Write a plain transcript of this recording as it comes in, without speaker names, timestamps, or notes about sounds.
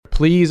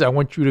please, I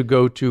want you to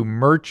go to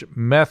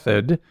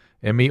merchmethod,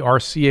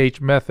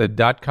 merch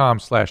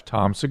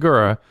method.com/Tom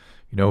Segura.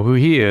 You know who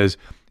he is.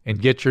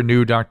 And get your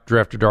new Dr. Drew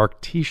After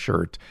Dark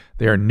t-shirt.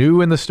 They are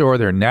new in the store.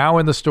 They're now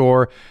in the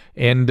store.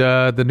 And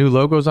the new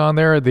logos on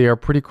there, they are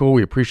pretty cool.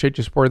 We appreciate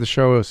your support of the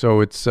show.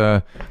 So it's,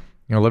 love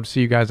to see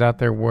you guys out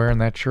there wearing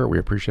that shirt. We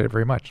appreciate it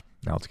very much.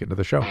 Now let's get into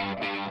the show.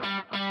 Hi,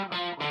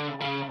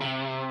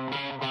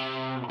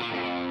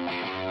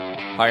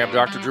 I'm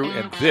Dr. Drew,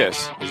 and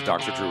this is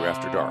Dr. Drew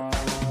After Dark.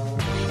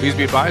 Please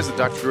be advised that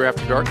Dr. Drew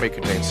After Dark may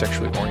contain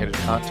sexually oriented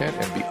content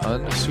and be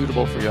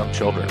unsuitable for young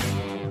children.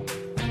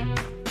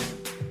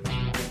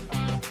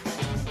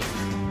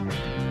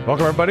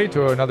 Welcome, everybody,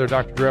 to another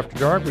Dr. Drew After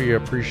Dark. We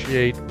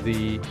appreciate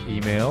the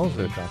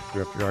emails at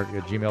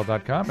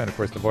drdrewafterdark@gmail.com and, of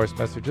course, the voice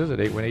messages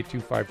at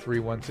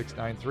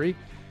 818-253-1693.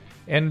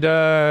 And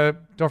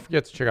don't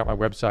forget to check out my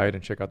website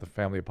and check out the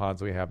family of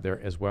pods we have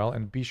there as well.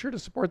 And be sure to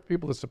support the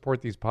people that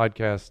support these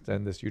podcasts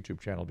and this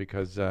YouTube channel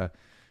because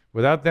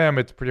without them,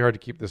 it's pretty hard to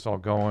keep this all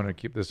going and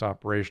keep this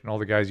operation. All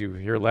the guys you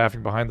hear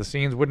laughing behind the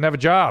scenes wouldn't have a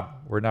job.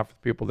 We're not for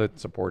the people that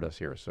support us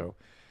here. So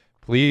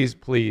please,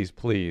 please,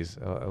 please.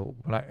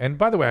 And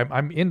by the way,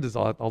 I'm into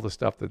all the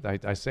stuff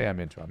that I say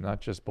I'm into. I'm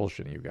not just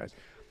bullshitting you guys.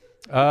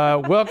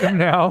 Welcome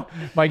now,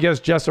 my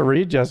guest, Jessa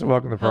Reed. Jessa,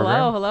 welcome to the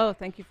program. Hello.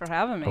 Thank you for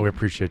having me. Oh, we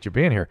appreciate you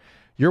being here.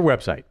 Your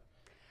website?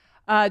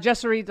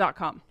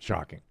 JessaReed.com.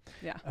 Shocking.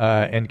 Yeah.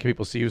 And can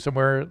people see you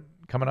somewhere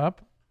coming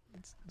up?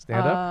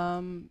 Stand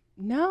up?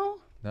 No.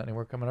 Not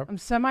anywhere coming up? I'm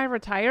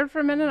semi-retired for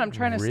a minute. I'm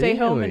trying to stay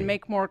home and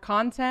make more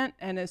content.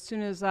 And as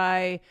soon as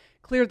I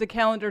cleared the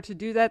calendar to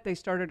do that, they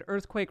started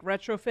earthquake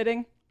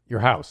retrofitting. Your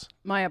house?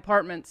 My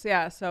apartments,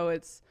 yeah. So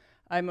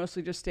I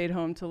mostly just stayed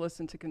home to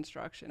listen to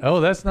construction.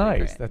 Oh, that's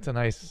nice. Great. That's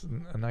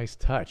a nice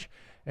touch.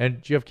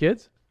 And do you have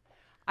kids?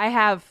 I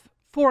have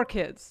 4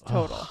 kids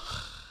total.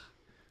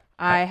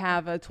 I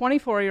have a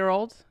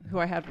 24-year-old who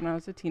I had when I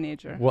was a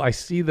teenager. Well, I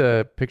see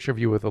the picture of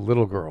you with a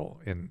little girl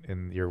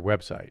in your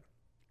website.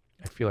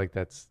 I feel like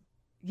that's...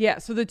 Yeah,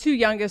 so the 2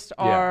 youngest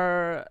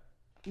are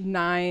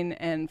 9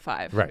 and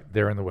 5. Right,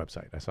 they're in the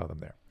website. I saw them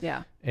there.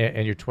 Yeah.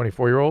 And your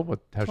 24-year-old?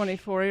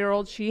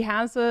 24-year-old. She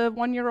has a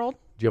 1-year-old.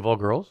 Do you have all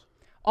girls?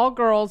 All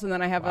girls, and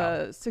then I have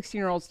a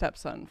 16-year-old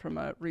stepson from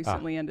a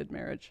recently ended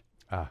marriage.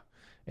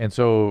 And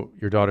so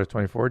your daughter's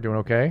 24, doing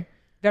okay?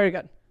 Very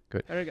good.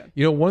 Good. Very good.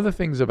 You know, one of the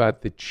things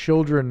about the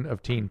children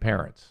of teen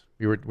parents,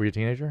 were you a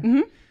teenager?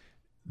 Mm-hmm.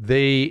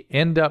 They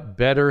end up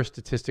better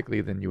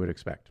statistically than you would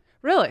expect.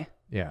 Really?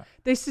 Yeah.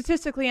 They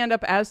statistically end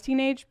up as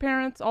teenage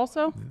parents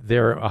also?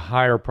 They're a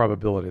higher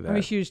probability of that. I'm a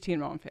huge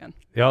Teen Mom fan.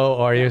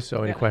 Oh, are you?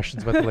 So any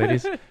questions about the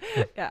ladies?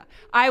 Yeah.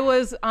 I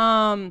was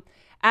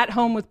at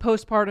home with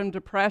postpartum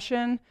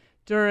depression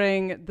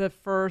during the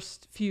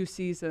first few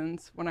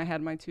seasons when I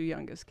had my 2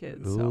 youngest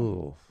kids. Ooh.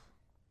 So,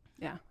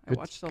 yeah, I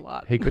watched a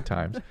lot. Hey, good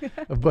times.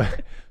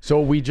 But so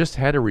we just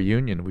had a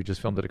reunion. We just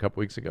filmed it a couple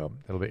weeks ago.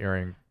 It'll be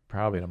airing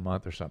probably in a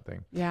month or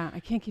something. Yeah, I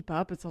can't keep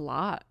up. It's a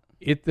lot.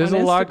 There's a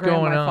lot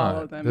going I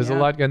on. There's a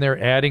lot, and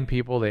they're adding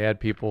people. They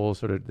add people.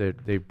 Sort of.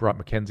 They brought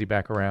Mackenzie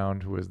back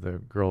around, who was the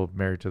girl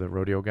married to the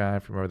rodeo guy.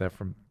 If you remember that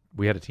from,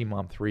 we had a Teen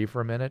Mom 3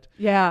 for a minute.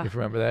 Yeah. If you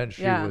remember that, and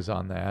she was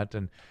on that,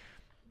 and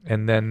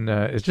then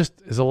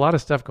there's a lot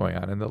of stuff going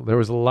on, and there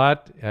was a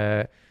lot.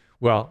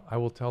 Well, I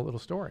will tell a little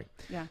story.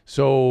 Yeah.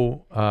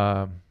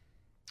 So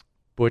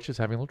Butch is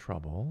having a little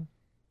trouble,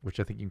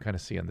 which I think you can kind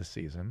of see on this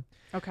season.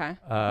 Okay.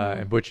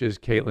 And Butch is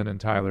Caitlin and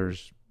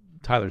Tyler's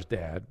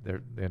dad,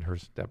 and her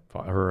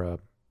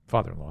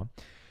father-in-law,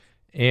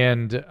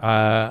 and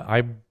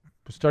I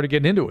started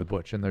getting into it with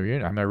Butch in the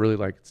reunion. I mean, I really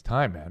like, it's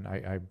time, man.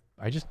 I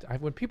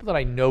when people that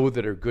I know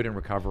that are good in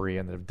recovery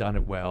and that have done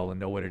it well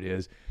and know what it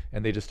is,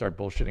 and they just start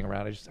bullshitting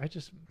around, I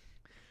just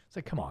it's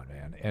like, come on,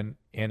 man. And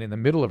in the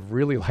middle of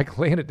really like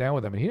laying it down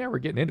with him, and he never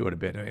getting into it a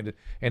bit,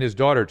 and his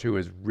daughter too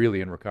is really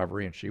in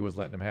recovery, and she was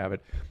letting him have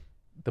it.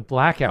 The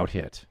blackout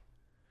hit.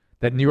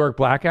 That New York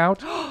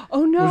blackout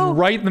oh no! was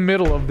right in the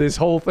middle of this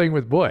whole thing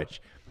with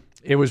Butch.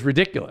 It was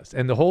ridiculous.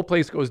 And the whole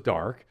place goes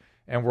dark,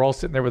 and we're all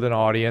sitting there with an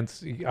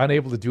audience,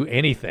 unable to do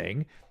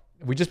anything.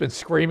 We've just been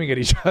screaming at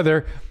each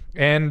other,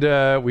 and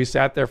we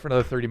sat there for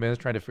another 30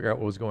 minutes trying to figure out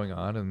what was going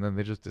on, and then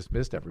they just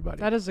dismissed everybody.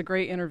 That is a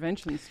great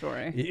intervention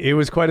story. It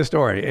was quite a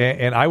story.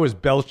 And I was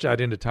belched out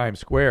into Times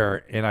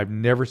Square, and I've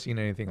never seen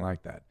anything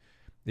like that.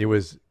 It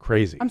was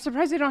crazy. I'm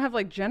surprised they don't have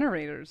like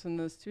generators in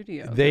the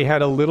studio. They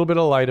had a little bit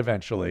of light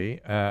eventually,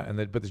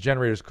 but the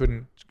generators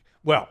couldn't.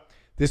 Well,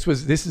 this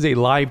is a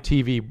live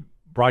TV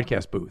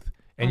broadcast booth,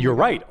 and you're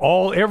right.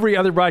 Every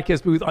other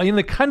broadcast booth in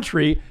the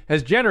country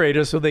has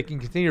generators so they can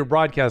continue to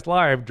broadcast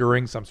live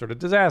during some sort of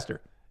disaster,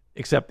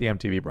 except the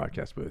MTV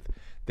broadcast booth.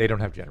 They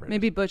don't have generators.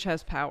 Maybe Butch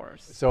has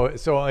powers. So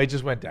it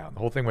just went down. The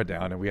whole thing went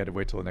down, and we had to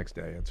wait till the next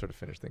day and sort of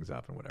finish things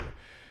up and whatever.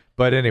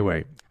 But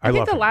anyway, I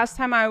think the last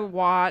time I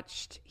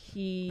watched,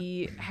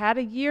 he had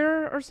a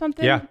year or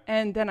something. Yeah.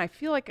 And then I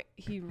feel like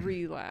he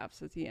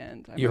relapsed at the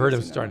end. You heard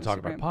him starting to talk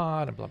about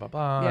pot and blah, blah,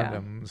 blah. Yeah.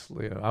 And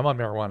I'm on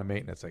marijuana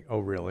maintenance. Like, oh,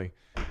 really?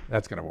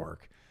 That's going to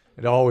work.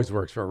 It always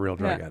works for a real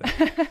drug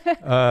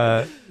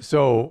addict.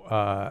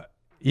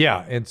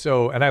 Yeah,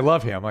 and I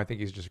love him. I think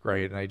he's just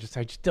great, and I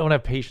just don't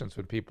have patience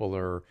when people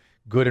are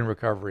good in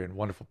recovery and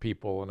wonderful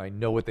people, and I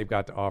know what they've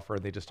got to offer,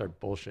 and they just start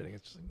bullshitting.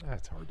 It's just,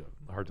 that's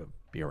hard to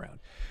be around.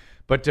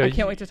 But I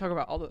can't wait to talk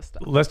about all this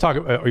stuff. Let's talk.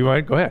 You want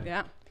to go ahead?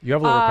 Yeah. You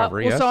have a little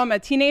recovery. Well, yes? so I'm a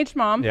teenage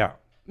mom. Yeah.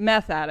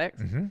 Meth addict.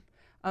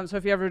 Mm-hmm. So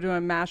if you ever do a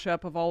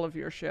mashup of all of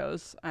your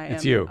shows, I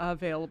am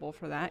available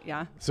for that.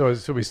 Yeah. So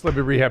we slid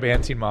rehab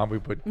and teen mom. We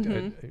put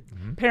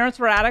Parents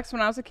were addicts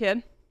when I was a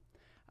kid.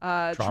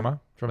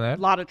 Trauma from that.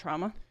 A lot of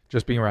trauma.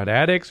 Just being around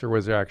addicts, or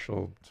was there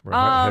actual some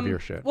heavier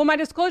shit? Well, my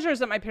disclosure is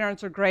that my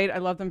parents are great. I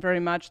love them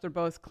very much. They're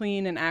both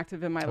clean and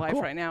active in my life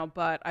cool. right now.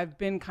 But I've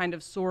been kind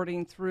of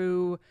sorting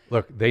through.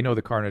 Look, they know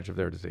the carnage of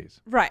their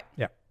disease. Right.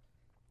 Yeah.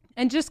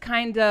 And just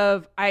kind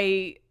of,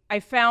 I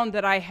found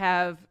that I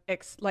have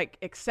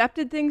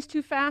accepted things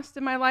too fast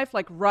in my life,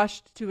 like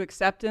rushed to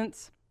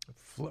acceptance.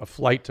 A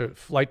flight to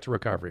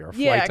recovery, or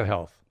flight to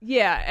health.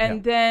 Yeah,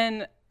 and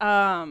then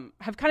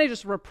have kind of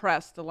just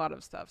repressed a lot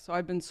of stuff. So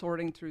I've been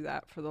sorting through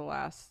that for the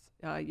last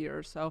year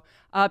or so.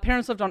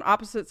 Parents lived on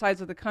opposite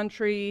sides of the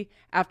country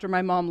after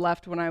my mom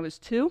left when I was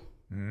 2.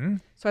 Mm-hmm.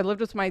 So I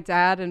lived with my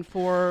dad and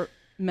 4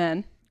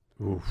 men.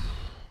 Oof.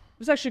 It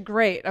was actually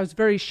great. I was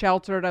very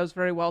sheltered. I was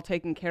very well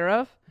taken care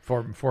of.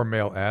 For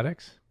male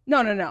addicts?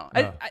 No.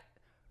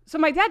 So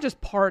my dad just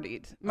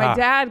partied. My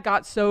dad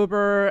got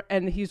sober,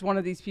 and he's one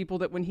of these people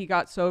that when he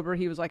got sober,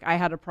 he was like, I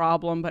had a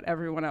problem, but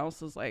everyone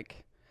else is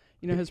like,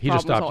 his he problem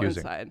just stopped was all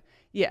using. inside.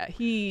 Yeah,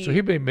 So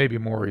he maybe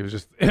more. He was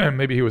just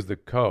maybe he was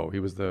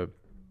the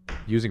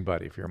using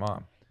buddy for your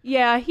mom.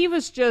 Yeah, he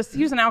was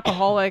an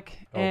alcoholic,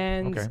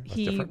 and okay. That's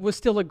he different. was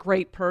still a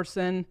great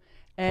person.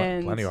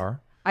 And Plenty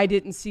are. I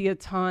didn't see a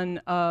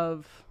ton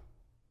of.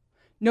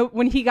 No,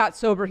 when he got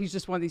sober, he's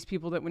just one of these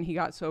people that when he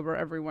got sober,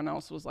 everyone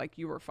else was like,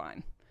 you were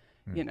fine.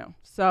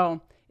 So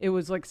it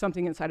was like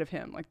something inside of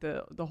him, like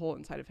the whole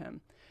inside of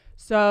him.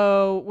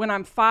 So when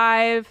I'm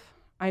 5,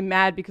 I'm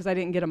mad because I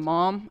didn't get a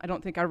mom. I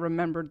don't think I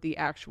remembered the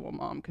actual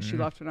mom because she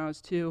left when I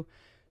was 2.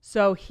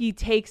 So he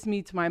takes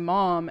me to my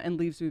mom and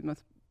leaves me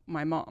with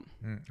my mom.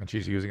 And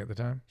she's using at the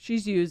time?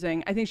 She's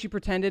using. I think she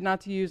pretended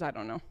not to use. I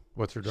don't know.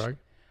 What's her drug?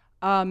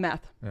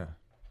 Meth. Yeah.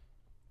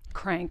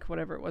 Crank,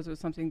 whatever it was. It was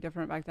something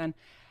different back then.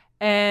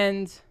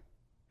 And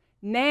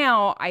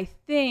now I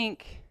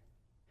think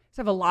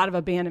I have a lot of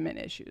abandonment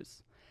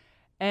issues.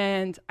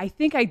 And I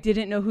think I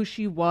didn't know who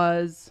she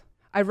was.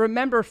 I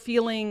remember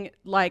feeling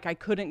like I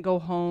couldn't go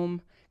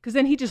home because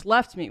then he just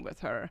left me with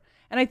her.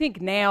 And I think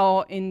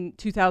now in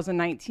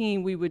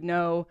 2019, we would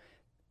know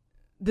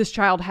this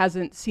child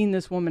hasn't seen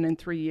this woman in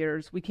 3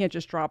 years. We can't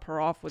just drop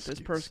her off with this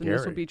person. Scary.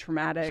 This will be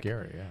traumatic.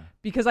 Scary, yeah.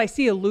 Because I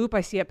see a loop,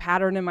 I see a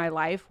pattern in my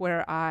life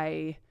where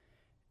I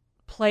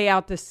play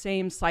out the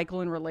same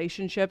cycle in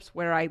relationships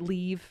where I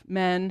leave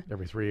men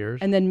every 3 years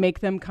and then make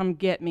them come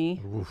get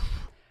me.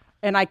 Oof.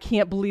 And I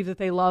can't believe that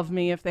they love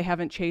me if they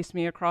haven't chased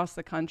me across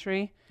the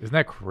country. Isn't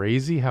that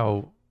crazy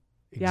how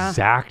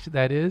exact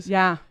that is?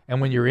 Yeah.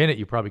 And when you're in it,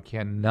 you probably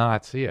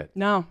cannot see it.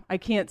 No, I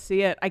can't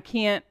see it. I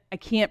can't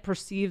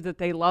perceive that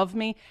they love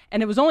me.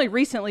 And it was only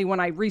recently when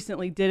I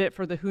recently did it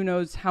for the who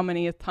knows how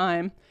manyth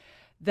time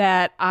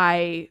that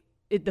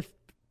the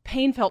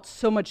pain felt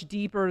so much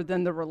deeper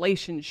than the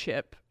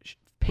relationship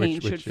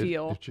pain should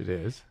feel. Which it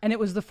is. And it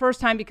was the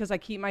first time, because I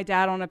keep my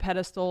dad on a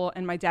pedestal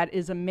and my dad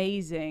is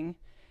amazing.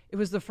 It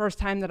was the first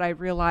time that I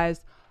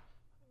realized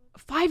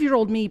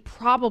 5-year-old me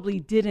probably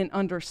didn't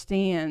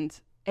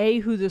understand A,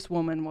 who this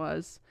woman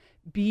was,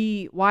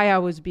 B, why I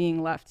was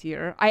being left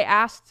here. I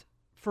asked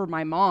for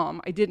my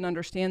mom. I didn't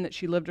understand that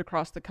she lived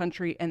across the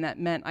country and that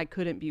meant I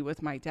couldn't be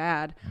with my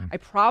dad. I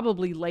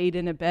probably laid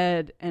in a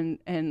bed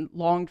and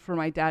longed for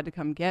my dad to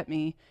come get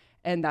me.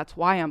 And that's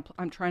why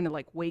I'm trying to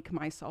like wake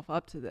myself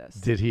up to this.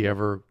 Did he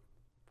ever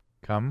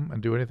come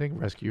and do anything,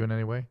 rescue you in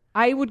any way?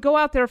 I would go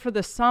out there for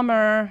the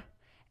summer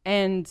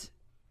and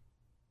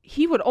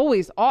he would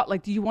always,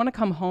 like, do you want to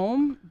come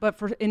home? But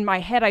in my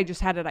head, I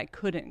just had it. I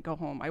couldn't go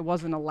home. I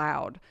wasn't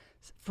allowed.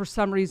 For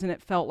some reason,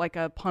 it felt like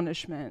a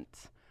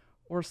punishment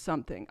or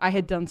something. I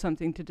had done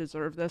something to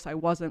deserve this. I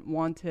wasn't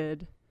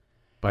wanted.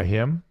 By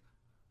him?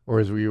 Or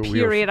were you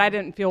Period. I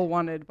didn't feel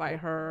wanted by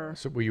her.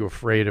 So were you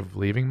afraid of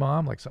leaving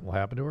mom? Like something will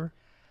happen to her?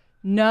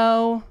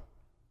 No.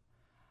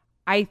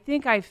 I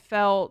think I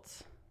feel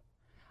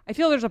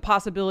there's a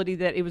possibility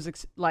that it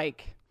was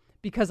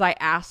because I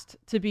asked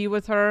to be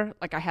with her,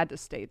 like I had to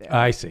stay there.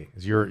 I see.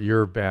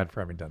 You're bad for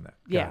having done that.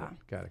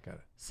 Got it.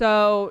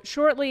 So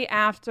shortly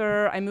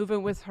after I move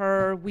in with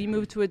her, we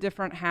move to a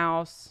different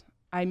house.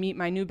 I meet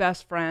my new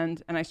best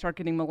friend, and I start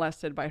getting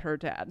molested by her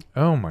dad.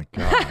 Oh, my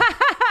God.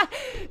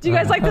 Do you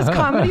guys like this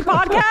comedy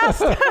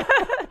podcast?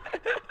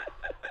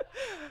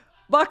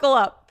 Buckle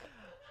up.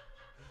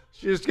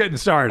 She's just getting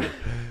started.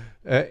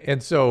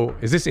 And so,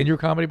 is this in your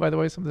comedy, by the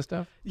way, some of this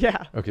stuff?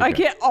 Yeah. Okay. I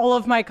can't. All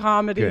of my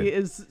comedy Good.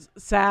 is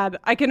sad.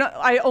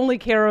 I only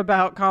care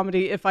about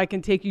comedy if I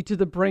can take you to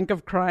the brink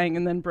of crying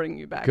and then bring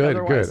you back. Good.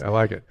 Otherwise, I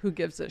like it. who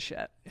gives a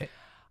shit?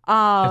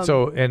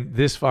 And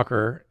this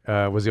fucker,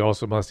 was he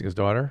also molesting his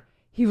daughter?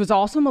 He was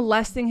also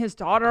molesting his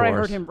daughter. I heard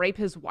course. him rape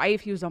his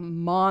wife. He was a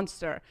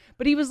monster.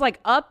 But he was like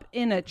up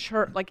in a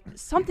church, like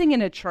something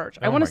in a church.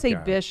 I Oh want my to say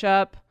God.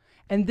 bishop.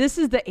 And this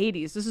is the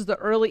 80s. This is the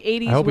early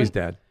 80s. I hope he's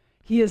dead.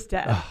 He is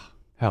dead.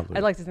 Hallelujah.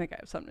 I'd like to think I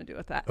have something to do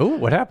with that. Oh,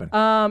 what happened?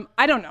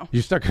 I don't know.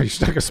 You stuck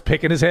a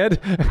pick in his head?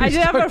 I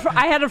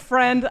had a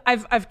friend.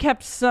 I've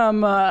kept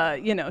some,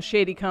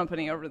 shady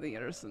company over the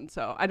years. And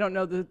so I don't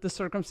know the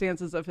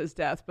circumstances of his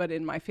death, but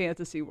in my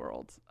fantasy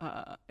world,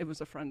 it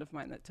was a friend of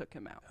mine that took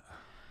him out.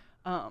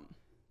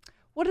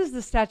 What is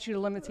the statute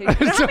of limitations?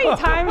 You know how many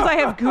times I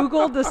have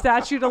Googled the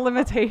statute of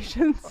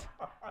limitations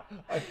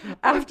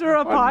after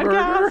a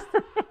podcast?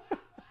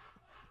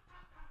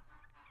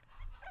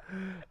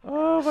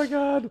 Oh my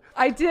God.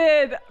 I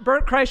did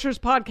Bert Kreischer's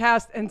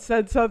podcast and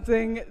said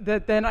something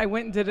that then I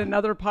went and did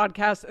another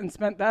podcast and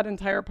spent that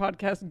entire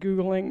podcast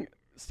Googling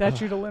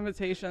statute of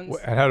limitations.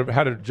 And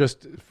how did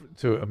just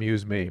to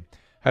amuse me,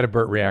 how did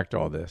Bert react to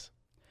all this?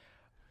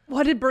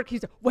 What did Bert keep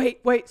saying?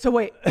 Wait.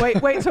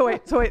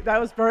 That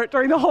was Bert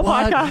during the whole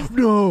podcast.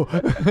 No.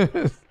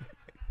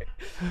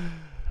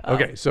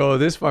 Okay, so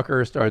this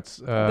fucker starts.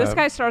 This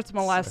guy starts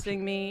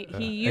molesting me.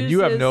 He uses. And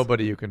you have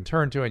nobody you can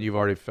turn to, and you've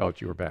already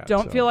felt you were bad.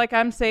 Don't feel like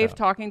I'm safe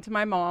talking to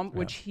my mom,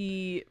 which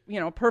he,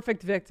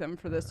 perfect victim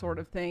for this sort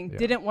of thing. Yeah.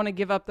 Didn't want to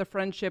give up the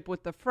friendship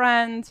with the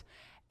friend,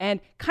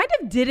 and kind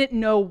of didn't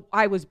know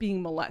I was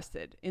being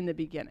molested in the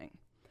beginning.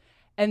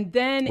 And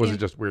then was it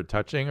just weird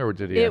touching, or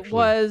did he? It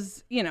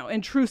was,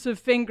 intrusive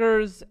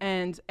fingers,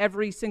 and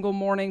every single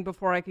morning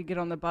before I could get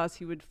on the bus,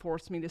 he would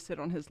force me to sit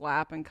on his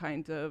lap and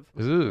kind of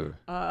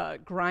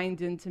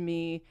grind into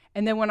me.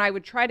 And then when I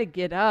would try to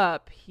get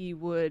up, he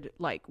would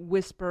like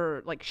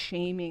whisper like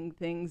shaming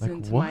things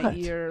into my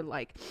ear,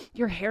 like,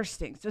 your hair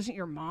stinks. Doesn't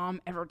your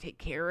mom ever take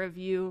care of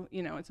you?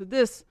 And so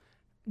this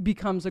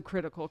becomes a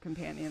critical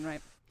companion,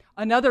 right?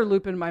 Another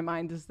loop in my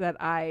mind is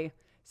that I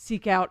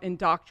seek out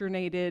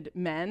indoctrinated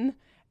men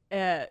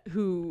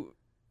who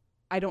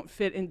I don't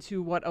fit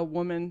into what a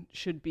woman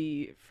should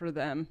be for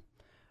them.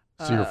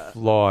 So you're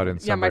flawed in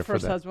some way. Yeah, my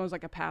first husband was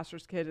like a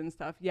pastor's kid and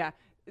stuff. Yeah.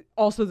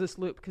 Also this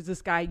loop, because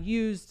this guy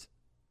used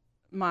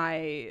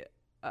my...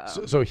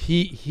 So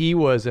he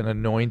was an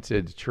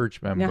anointed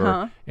church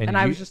member. And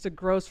I was just a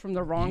gross from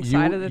the wrong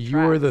side of the tracks. You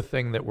were the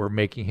thing that were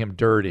making him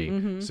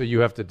dirty. So you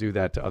have to do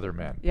that to other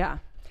men. Yeah.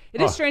 It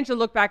is strange to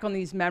look back on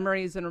these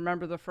memories and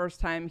remember the first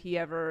time he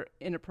ever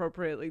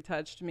inappropriately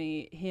touched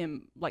me,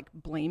 him like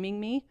blaming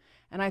me.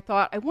 And I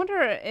thought, I wonder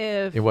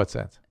if... In what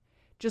sense?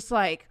 Just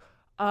like,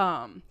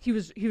 he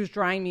was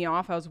drying me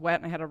off. I was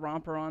wet and I had a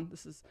romper on.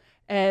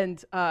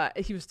 And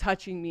he was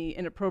touching me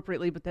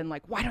inappropriately, but then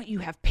like, why don't you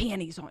have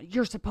panties on?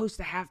 You're supposed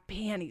to have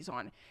panties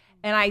on.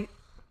 And I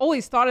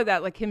always thought of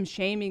that, like him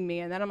shaming me.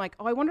 And then I'm like,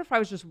 oh, I wonder if I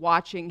was just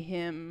watching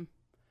him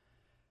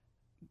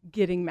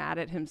getting mad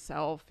at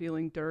himself,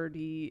 feeling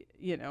dirty,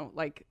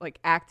 like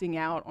acting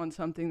out on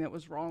something that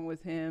was wrong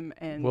with him,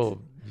 and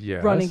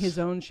running his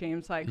own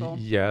shame cycle.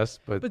 Yes,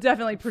 but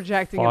definitely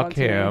projecting it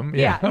onto him. me.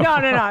 Yeah. No,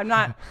 I'm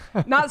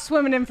not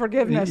swimming in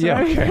forgiveness.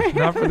 Yeah, okay.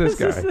 Not for this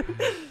guy.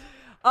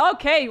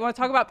 Okay, you want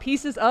to talk about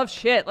pieces of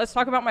shit? Let's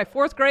talk about my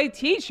 4th grade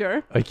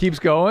teacher. It keeps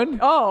going?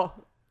 Oh,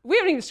 we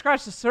haven't even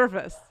scratched the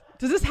surface.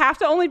 Does this have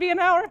to only be an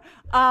hour?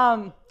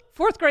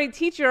 4th grade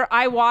teacher,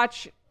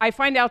 I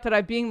find out that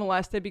I'm being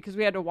molested because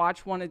we had to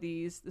watch one of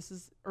these. This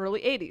is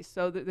early 80s.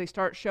 So they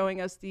start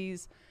showing us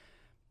these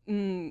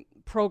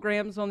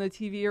programs on the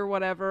TV or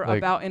whatever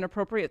about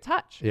inappropriate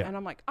touch. Yeah. And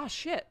I'm like, oh,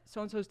 shit,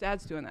 so-and-so's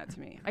dad's doing that to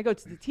me. I go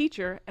to the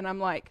teacher, and I'm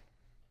like,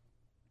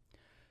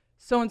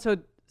 so-and-so's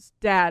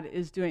dad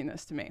is doing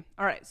this to me.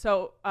 All right,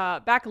 so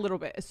back a little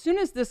bit. As soon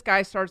as this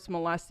guy starts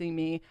molesting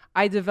me,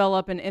 I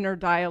develop an inner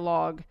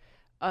dialogue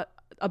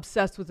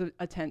obsessed with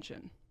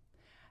attention.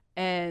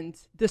 And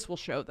this will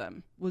show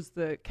them was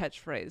the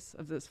catchphrase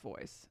of this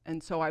voice.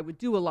 And so I would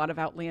do a lot of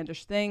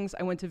outlandish things.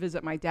 I went to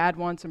visit my dad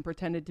once and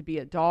pretended to be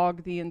a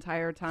dog the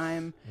entire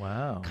time.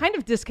 Wow. Kind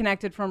of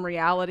disconnected from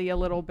reality a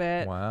little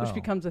bit, Wow. which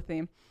becomes a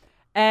theme.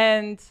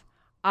 And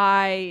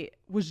I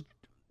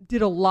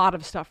did a lot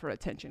of stuff for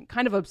attention,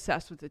 kind of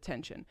obsessed with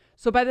attention.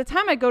 So by the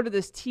time I go to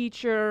this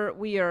teacher,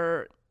 we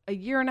are a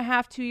year and a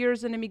half, 2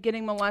 years into me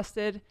getting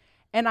molested.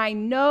 And I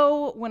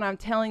know when I'm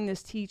telling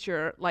this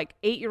teacher, like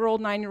 8-year-old,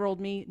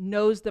 9-year-old me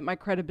knows that my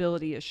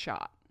credibility is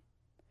shot.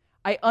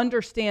 I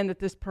understand that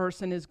this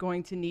person is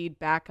going to need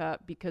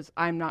backup because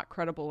I'm not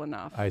credible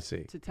enough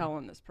to tell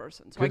on this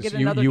person. So I get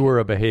another... You were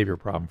a behavior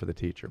problem for the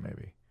teacher,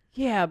 maybe.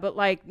 Yeah, but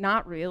like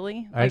not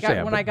really. I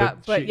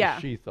understand,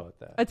 she thought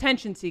that.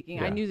 Attention seeking.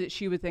 Yeah. I knew that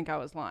she would think I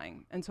was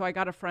lying. And so I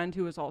got a friend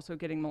who was also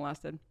getting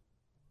molested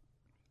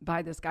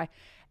by this guy.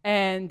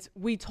 And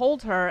we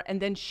told her,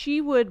 and then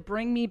she would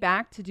bring me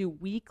back to do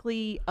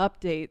weekly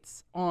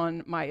updates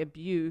on my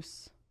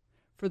abuse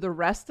for the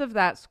rest of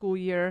that school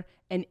year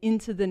and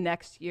into the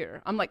next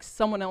year. I'm like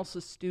someone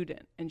else's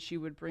student, and she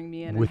would bring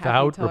me in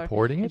without and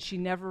reporting it? And she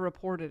never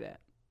reported it.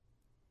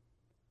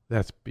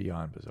 That's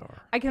beyond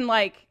bizarre. I can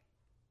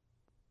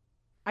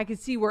I could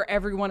see where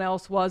everyone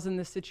else was in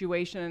this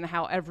situation and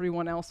how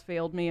everyone else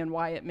failed me and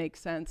why it makes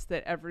sense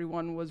that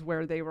everyone was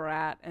where they were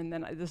at. And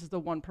then this is the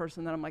one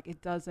person that I'm like,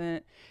 it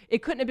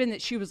couldn't have been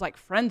that she was like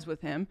friends with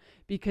him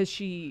because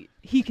he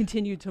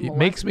continued to molest It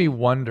makes me me.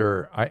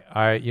 wonder,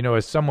 I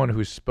as someone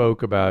who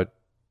spoke about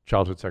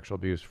childhood sexual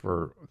abuse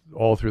for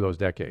all through those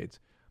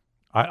decades,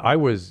 I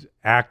was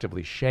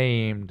actively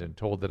shamed and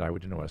told that I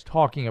wouldn't know what I was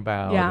talking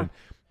about. Yeah.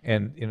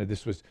 And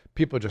this was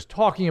people just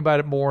talking about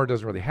it more. It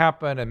doesn't really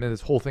happen. And then this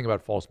whole thing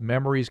about false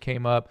memories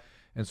came up.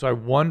 And so I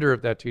wonder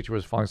if that teacher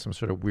was following some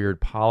sort of weird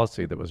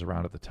policy that was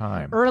around at the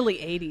time. Early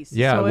 80s.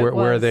 Yeah, so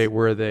where they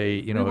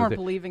we weren't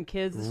believing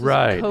kids. This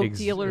was a coke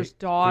dealer's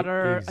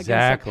daughter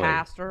against a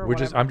pastor.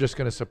 I'm just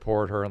going to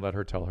support her and let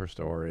her tell her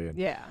story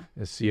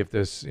and see if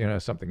this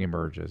something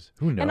emerges.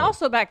 Who knows? And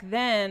also back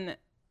then,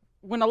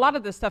 when a lot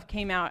of this stuff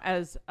came out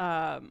as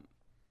an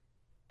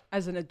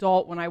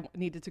adult, when I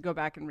needed to go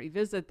back and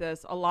revisit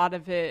this, a lot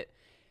of it,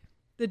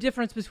 the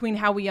difference between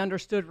how we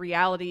understood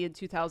reality in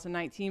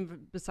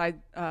 2019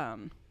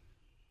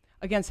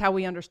 against how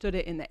we understood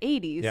it in the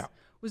 80s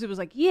was it was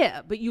like,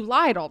 yeah, but you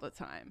lied all the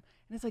time.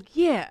 And it's like,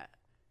 yeah,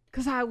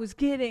 because I was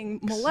getting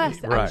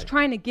molested. Right. I was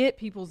trying to get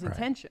people's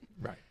attention.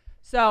 Right.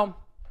 So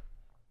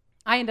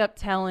I end up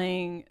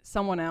telling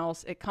someone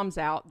else. It comes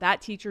out.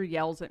 That teacher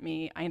yells at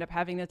me. I end up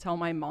having to tell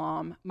my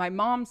mom. My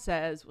mom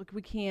says, look,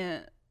 we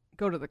can't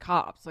go to the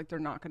cops. Like, they're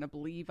not going to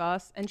believe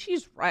us. And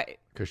she's right.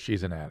 Because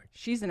she's an addict.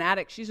 She's an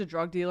addict. She's a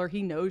drug dealer.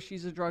 He knows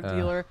she's a drug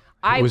dealer.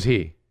 Was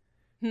he?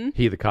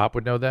 He, the cop,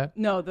 would know that?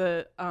 No,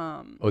 the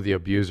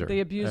abuser.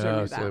 The abuser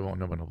knew so that.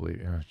 no one will believe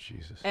you. Oh,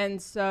 Jesus.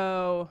 And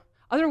so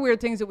other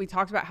weird things that we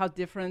talked about, how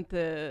different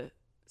the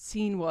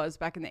scene was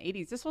back in the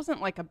 80s. This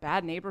wasn't like a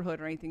bad neighborhood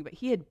or anything, but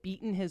he had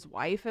beaten his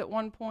wife at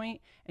one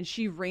point, and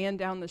she ran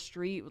down the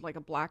street with like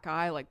a black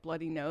eye, like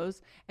bloody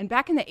nose. And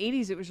back in the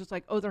 80s, it was just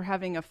like, oh, they're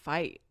having a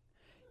fight.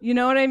 You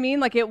know what I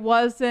mean? Like, it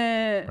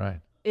wasn't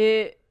right.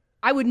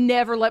 I would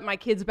never let my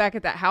kids back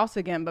at that house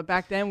again, but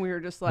back then we were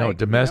just like, no,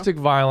 domestic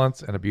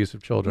violence and abuse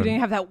of children. We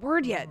didn't have that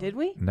word yet, did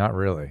we? Not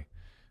really.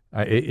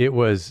 It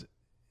was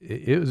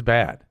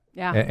bad.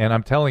 Yeah. And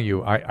I'm telling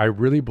you, I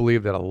really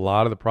believe that a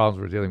lot of the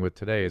problems we're dealing with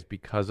today is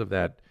because of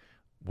that,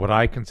 what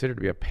I consider to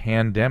be a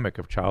pandemic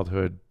of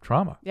childhood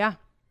trauma. Yeah.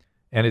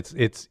 And it's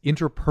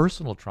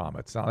interpersonal trauma.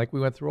 It's not like we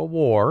went through a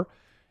war.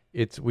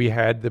 We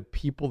had the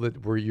people that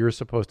you're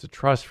supposed to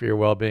trust for your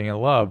well-being and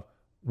love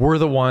were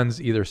the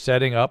ones either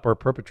setting up or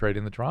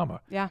perpetrating the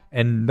trauma. Yeah.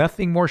 And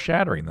nothing more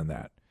shattering than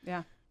that.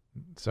 Yeah.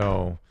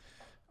 So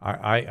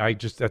I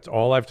just, that's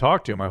all I've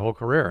talked to my whole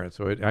career. And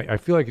so I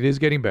feel like it is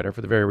getting better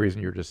for the very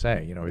reason you're just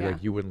saying,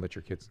 like you wouldn't let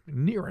your kids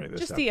near any of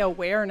this just stuff. The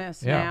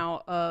awareness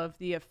now of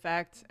the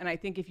effect. And I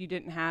think if you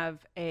didn't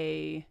have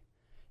a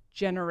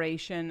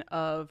generation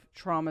of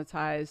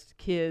traumatized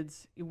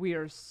kids, we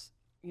are,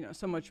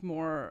 so much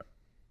more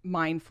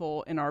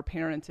mindful in our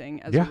parenting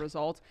as a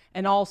result.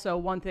 And also,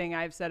 one thing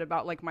I've said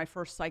about like my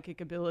first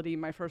psychic ability,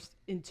 my first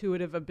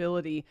intuitive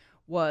ability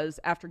was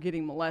after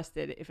getting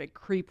molested, if a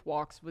creep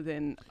walks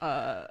within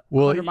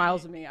 100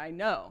 miles of me, I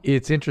know.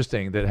 It's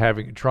interesting that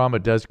having trauma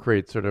does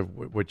create sort of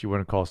what you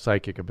want to call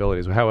psychic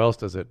abilities. How else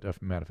does it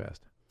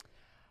manifest?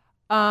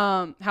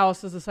 How else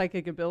does the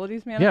psychic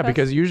abilities manifest? Yeah,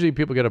 because usually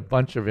people get a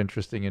bunch of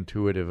interesting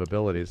intuitive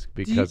abilities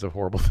because of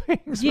horrible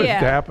things. Yeah. But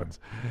it happens.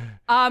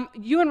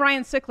 You and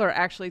Ryan Sickler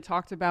actually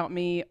talked about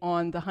me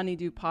on the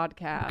Honeydew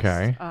podcast.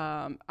 Okay.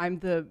 I'm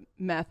the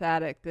meth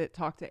addict that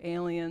talked to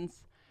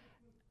aliens.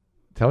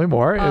 Tell me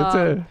more.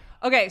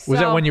 Okay, so was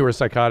that when you were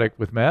psychotic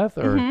with meth,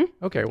 or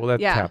okay? Well,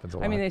 that happens a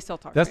lot. I mean, they still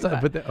talk. That's to me,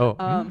 not.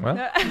 Well,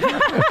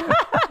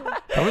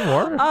 tell me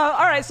more.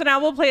 All right, so now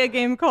we'll play a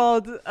game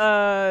called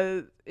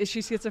 "Is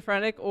she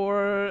schizophrenic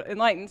or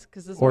enlightened?"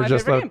 Because this is or my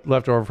just favorite game.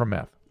 left over from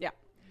meth. Yeah.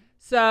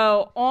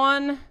 So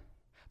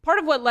part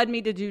of what led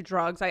me to do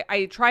drugs,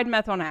 I tried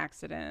meth on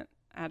accident.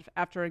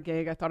 After a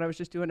gig, I thought I was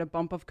just doing a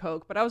bump of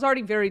coke, but I was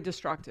already very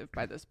destructive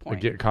by this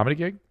point. A comedy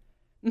gig?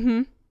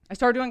 Mm-hmm. I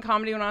started doing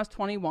comedy when I was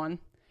 21,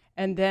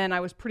 and then I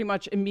was pretty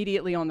much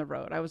immediately on the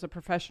road. I was a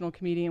professional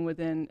comedian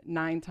within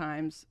 9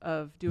 times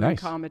of doing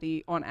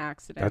comedy on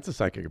accident. That's a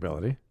psychic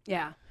ability.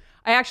 Yeah.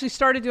 I actually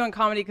started doing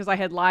comedy because I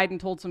had lied and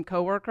told some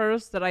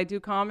coworkers that I do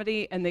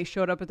comedy, and they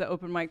showed up at the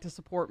open mic to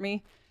support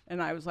me,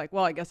 and I was like,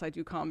 well, I guess I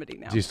do comedy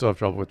now. Do you still have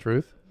trouble with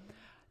truth?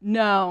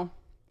 No.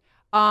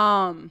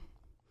 Kind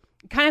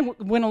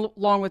of went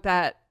along with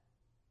that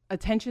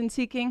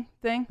attention-seeking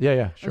thing.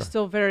 Yeah, sure. I'm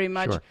still very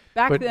much. Sure.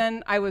 Back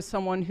then, I was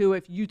someone who,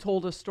 if you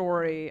told a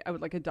story, I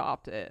would like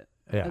adopt it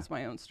as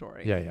my own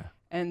story. Yeah.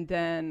 And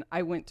then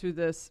I went through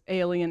this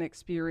alien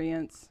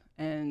experience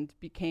and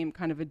became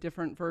kind of a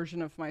different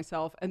version of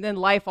myself. And then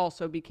life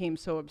also became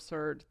so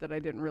absurd that I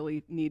didn't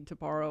really need to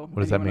borrow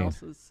anyone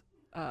else's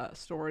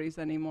stories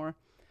anymore.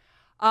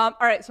 All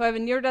right, so I have a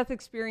near-death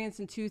experience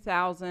in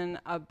 2000,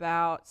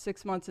 about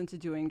 6 months into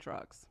doing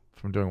drugs.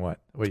 From doing what?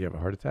 Wait, you have a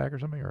heart attack or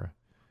something? Or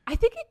I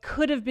think it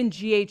could have been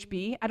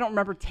GHB. I don't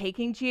remember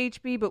taking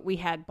GHB, but we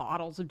had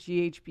bottles of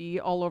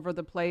GHB all over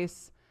the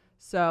place.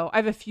 So I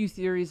have a few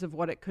theories of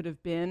what it could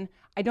have been.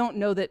 I don't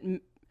know that.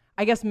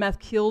 I guess meth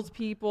kills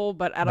people,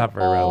 but out Not of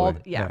very all,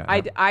 readily. yeah,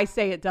 Yeah, I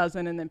say it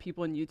doesn't, and then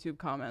people in YouTube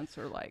comments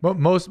are like, But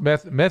most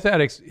meth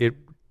addicts, you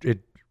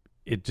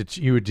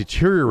would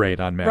deteriorate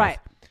on meth, right.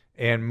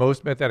 and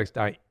most meth addicts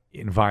die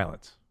in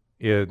violence,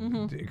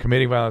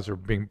 committing violence or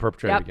being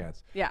perpetrated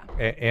against. Yeah.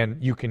 And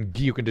you can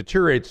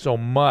deteriorate so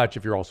much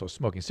if you're also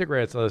smoking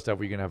cigarettes and other stuff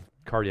where you can have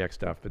cardiac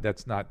stuff, but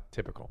that's not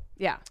typical.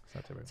 Yeah. It's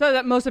not typical. So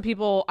that most of the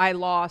people I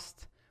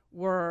lost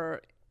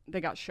they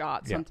got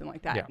shot, something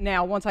like that. Yeah.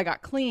 Now, once I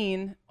got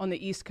clean on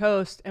the East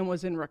Coast and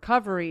was in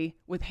recovery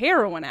with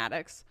heroin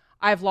addicts,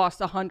 I've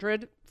lost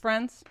 100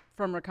 friends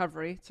from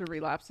recovery to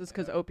relapses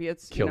because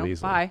opiates Kill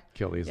easily.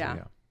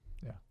 Yeah.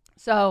 Yeah.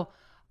 So,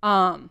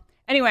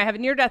 anyway, I have a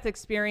near-death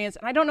experience,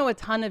 and I don't know a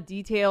ton of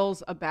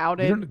details about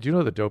it. Do you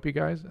know the dopey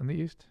guys in the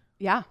East?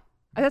 Yeah.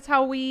 That's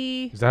how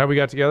Is that how we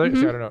got together?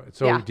 So I don't know.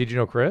 So did you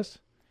know Chris?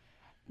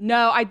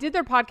 No, I did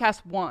their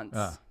podcast once.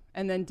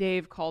 And then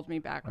Dave called me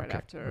back right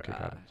after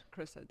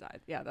Chris had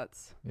died. Yeah,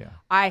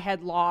 I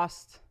had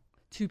lost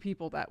 2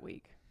 people that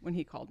week when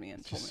he called me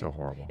and told me. It's so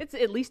horrible. It's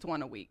at least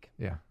 1 a week.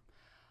 Yeah.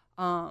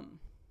 So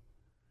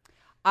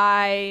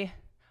I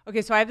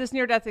have this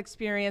near-death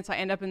experience. I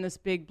end up in this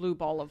big blue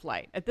ball of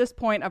light. At this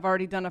point, I've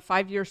already done a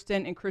 5-year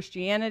stint in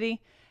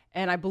Christianity,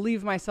 and I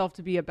believe myself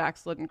to be a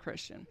backslidden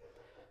Christian.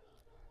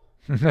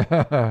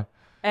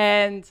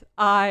 And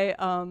I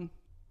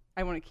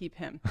want to keep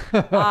him.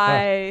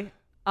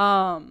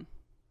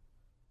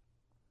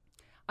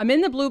 I'm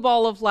in the blue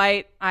ball of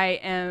light. I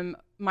am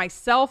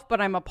myself, but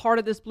I'm a part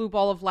of this blue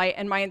ball of light.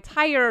 And my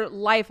entire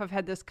life, I've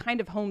had this kind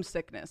of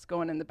homesickness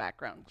going in the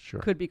background. Sure.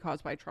 Could be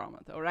caused by trauma,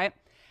 though, right?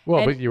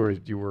 Well, but you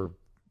were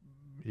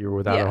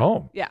without a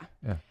home. Yeah.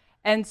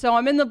 And so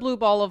I'm in the blue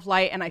ball of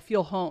light, and I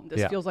feel home. This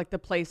Yeah. feels like the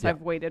place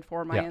I've waited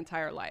for my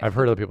entire life. I've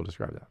heard other people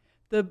describe that.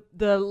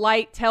 The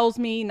light tells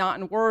me, not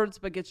in words,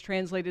 but gets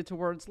translated to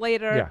words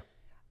later. Yeah.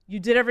 You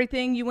did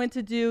everything you went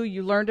to do.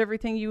 You learned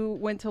everything you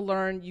went to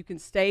learn. You can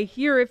stay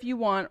here if you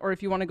want, or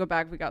if you want to go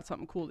back, we got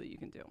something cool that you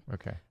can do.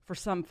 Okay. For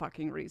some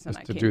fucking reason,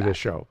 Just to do back. this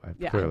show,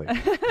 clearly.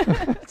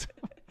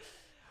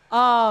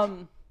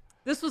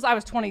 I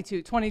was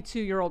 22.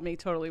 22-year-old me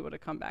totally would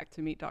have come back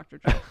to meet Dr.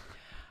 Drew.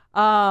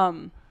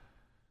 And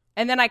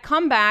then I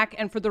come back,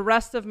 and for the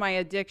rest of my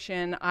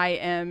addiction, I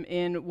am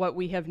in what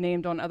we have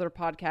named on other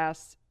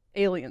podcasts,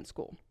 alien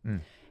school.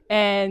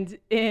 And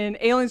in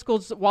alien school,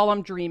 while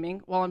I'm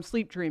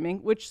sleep dreaming,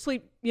 which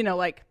sleep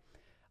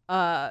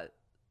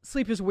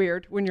is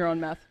weird when you're on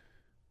meth.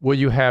 Well,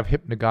 you have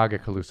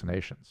hypnagogic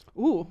hallucinations.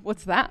 Ooh,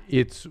 what's that?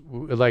 It's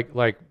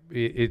like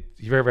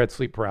you've ever had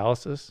sleep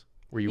paralysis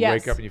where you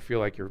wake up and you feel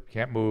like you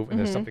can't move and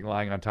there's something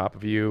lying on top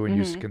of you and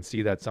you can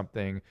see that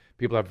something.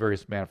 People have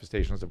various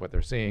manifestations of what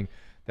they're seeing.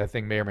 That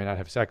thing may or may not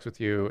have sex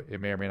with you. It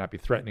may or may not be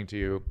threatening to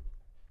you,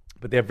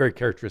 but they have very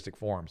characteristic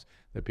forms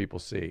that people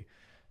see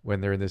when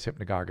they're in this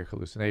hypnagogic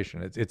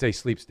hallucination. It's a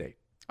sleep state.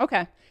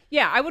 Okay.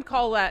 Yeah, I would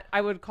call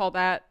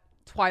that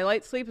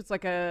twilight sleep. It's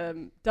like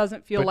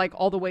doesn't feel like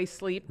all the way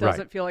sleep,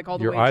 doesn't feel like all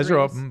the way your eyes dreams. are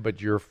open,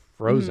 but you're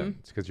frozen.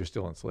 It's because you're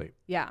still in sleep.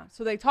 Yeah.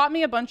 So they taught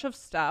me a bunch of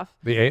stuff.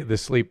 The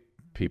sleep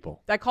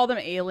people. I call them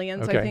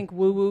aliens. Okay. I think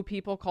woo-woo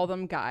people call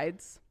them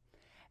guides.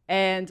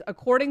 And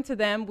according to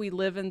them, we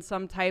live in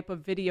some type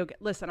of video.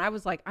 Listen, I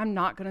was like, I'm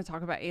not going to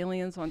talk about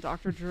aliens on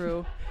Dr.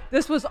 Drew.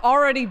 This was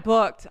already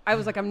booked. I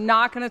was like, I'm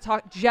not going to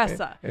talk.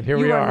 Jessa, and here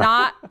you we are are.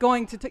 not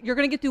going to. You're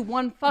going to get through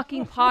one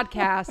fucking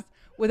podcast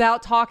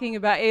without talking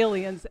about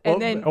aliens.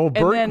 And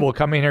Bert will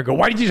come in here and go,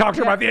 why did you talk to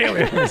her about the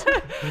aliens?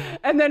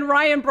 And then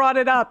Ryan brought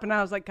it up, and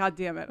I was like, God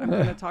damn it, I'm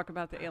going to talk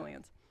about the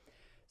aliens.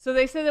 So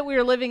they said that we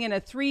were living in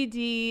a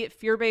 3D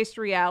fear-based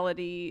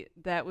reality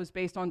that was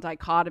based on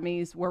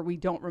dichotomies where we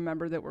don't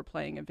remember that we're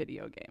playing a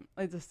video game.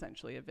 It's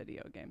essentially a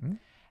video game. Mm-hmm.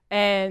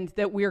 And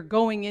that we're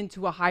going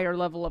into a higher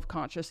level of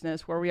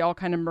consciousness where we all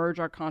kind of merge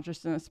our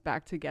consciousness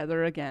back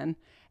together again,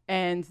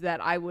 and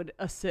that I would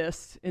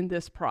assist in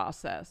this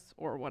process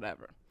or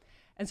whatever.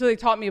 And so they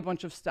taught me a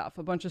bunch of stuff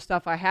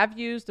I have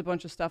used, a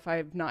bunch of stuff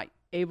I'm not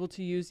able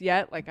to use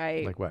yet. Like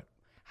what?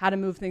 How to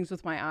move things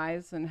with my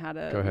eyes and how to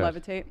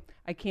levitate.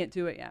 I can't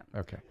do it yet.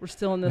 Okay. We're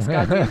still in this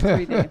goddamn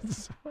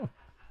 3D.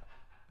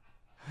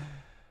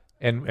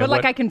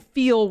 But I can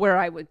feel where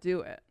I would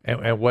do it.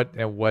 And what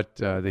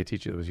they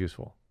teach you that was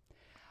useful?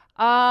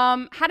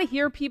 How to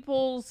hear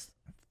people's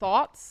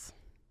thoughts.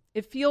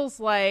 It feels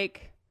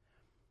like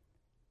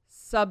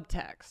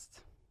subtext.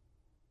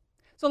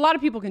 So a lot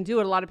of people can do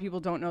it. A lot of people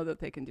don't know that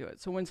they can do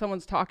it. So when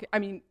someone's talking, I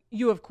mean,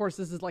 you, of course,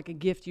 this is like a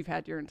gift you've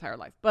had your entire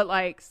life. But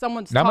like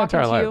someone's Not talking my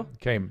entire to life.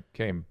 you.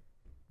 Came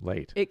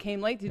late. It came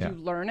late? Did you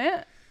learn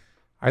it?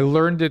 I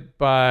learned it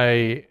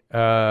by,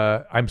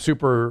 I'm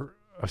super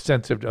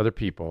sensitive to other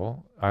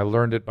people. I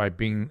learned it by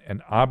being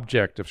an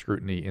object of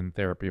scrutiny in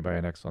therapy by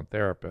an excellent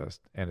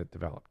therapist, and it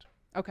developed.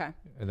 Okay.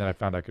 And then I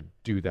found I could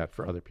do that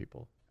for other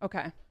people.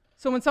 Okay.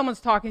 So when someone's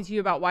talking to you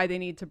about why they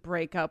need to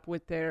break up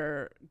with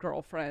their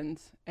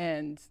girlfriend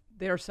and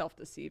they're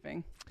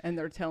self-deceiving and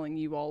they're telling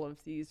you all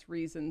of these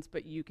reasons,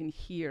 but you can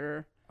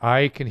hear.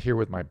 I can hear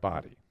with my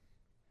body.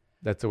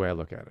 That's the way I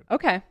look at it.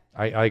 Okay.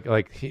 I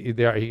like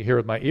hear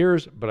with my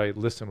ears, but I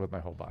listen with my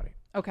whole body.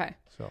 Okay.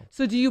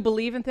 So do you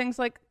believe in things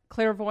like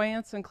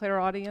clairvoyance and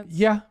clairaudience?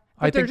 yeah,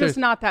 But they're just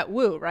not that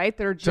woo, right?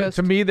 They're just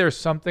to me. There's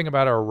something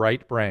about our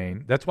right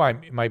brain. That's why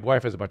my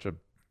wife has a bunch of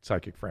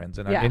psychic friends,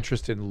 and I'm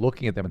interested in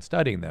looking at them and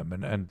studying them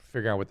and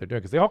figuring out what they're doing,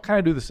 because they all kind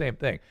of do the same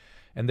thing.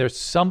 And there's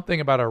something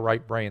about our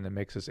right brain that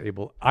makes us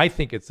able. I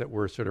think it's that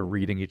we're sort of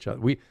reading each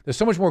other. There's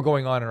so much more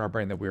going on in our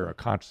brain that we're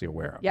consciously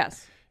aware of.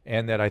 Yes.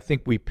 And that I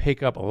think we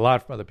pick up a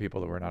lot from other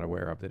people that we're not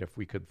aware of, that if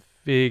we could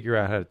figure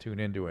out how to tune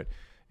into it,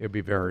 it would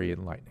be very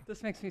enlightening.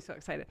 This makes me so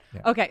excited.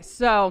 Yeah. Okay,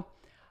 so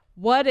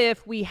what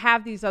if we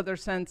have these other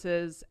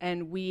senses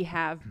and we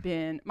have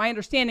been, my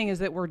understanding is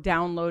that we're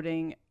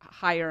downloading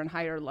higher and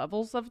higher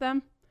levels of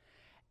them.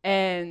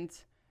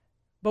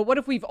 But what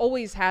if we've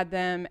always had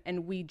them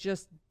and we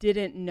just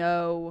didn't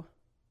know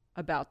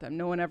about them?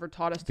 No one ever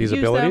taught us to use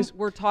abilities? them.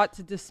 We're taught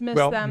to dismiss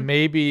Well, them.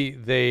 maybe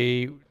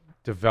they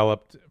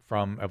developed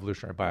from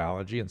evolutionary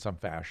biology in some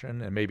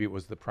fashion, and maybe it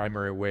was the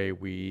primary way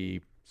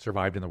we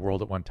survived in the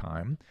world at one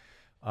time.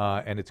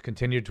 And it's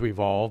continued to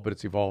evolve, but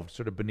it's evolved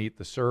sort of beneath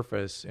the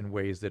surface in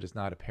ways that is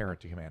not apparent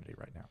to humanity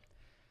right now.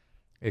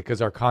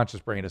 Because our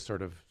conscious brain is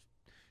sort of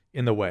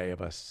in the way of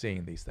us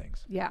seeing these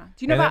things. Yeah.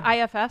 Do you know about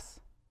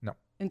IFS? No.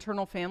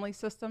 Internal family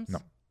systems? No.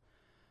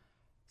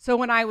 So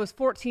when I was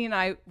 14,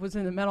 I was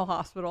in the mental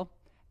hospital,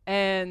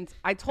 and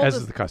I told As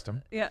is the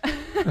custom. Yeah.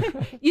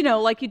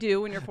 Like you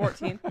do when you're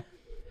 14.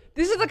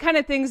 These are the kind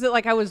of things that,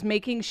 like, I was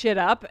making shit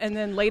up, and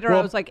then later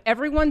I was like,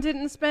 everyone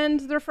didn't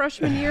spend their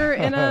freshman year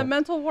in a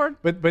mental ward.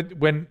 But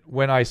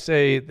when I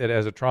say that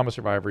as a trauma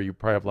survivor, you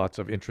probably have lots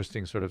of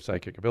interesting sort of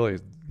psychic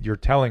abilities, you're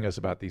telling us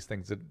about these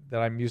things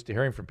that I'm used to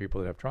hearing from people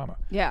that have trauma.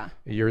 Yeah.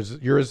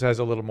 Yours has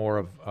a little more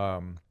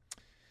of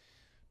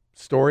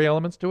story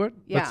elements to it.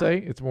 Yeah. Let's say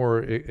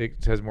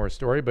it has more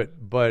story,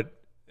 but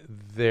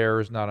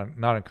there's not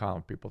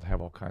uncommon people to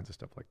have all kinds of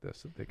stuff like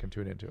this that they can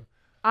tune into.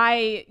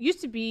 I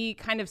used to be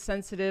kind of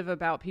sensitive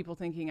about people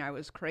thinking I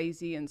was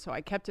crazy, and so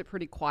I kept it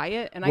pretty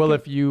quiet. And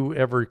if you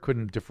ever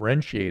couldn't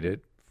differentiate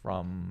it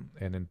from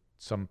in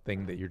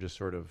something that you're just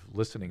sort of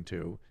listening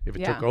to, if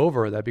it took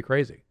over, that'd be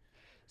crazy.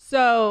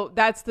 So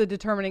that's the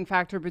determining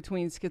factor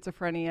between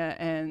schizophrenia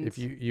and... If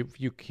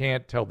you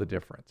can't tell the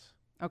difference.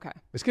 Okay.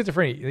 The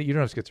schizophrenia, you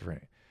don't have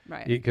schizophrenia.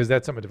 Right. Because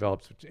that's something that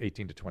develops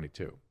 18 to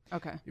 22.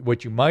 Okay.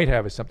 What you might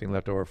have is something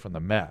left over from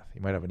the meth.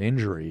 You might have an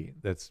injury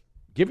that's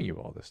giving you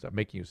all this stuff,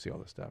 making you see all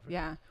this stuff.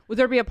 Yeah. Would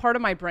there be a part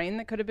of my brain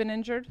that could have been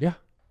injured? Yeah.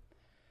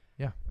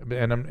 Yeah.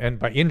 And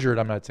by injured,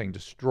 I'm not saying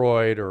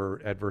destroyed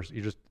or adverse.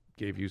 You just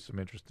gave you some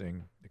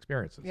interesting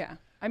experiences. Yeah.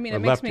 I mean, it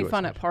makes me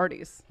fun at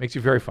parties. Makes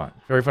you very fun.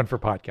 Very fun for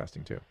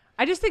podcasting too.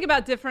 I just think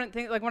about different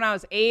things. Like when I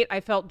was 8, I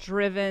felt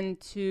driven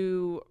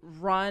to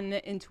run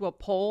into a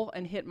pole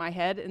and hit my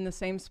head in the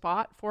same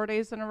spot 4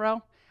 days in a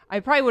row. I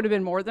probably would have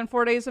been more than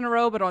 4 days in a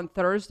row, but on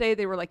Thursday,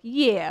 they were like,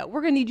 yeah,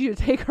 we're going to need you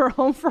to take her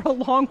home for a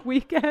long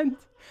weekend.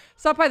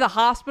 Stop by the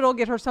hospital,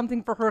 get her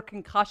something for her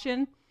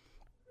concussion.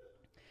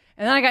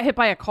 And then I got hit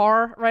by a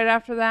car right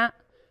after that.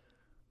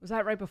 Was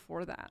that right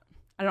before that?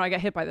 I don't know. I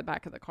got hit by the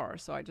back of the car,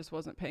 so I just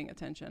wasn't paying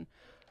attention.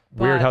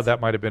 Weird how that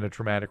might have been a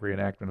traumatic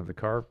reenactment of the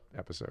car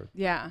episode.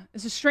 Yeah.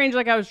 It's just strange,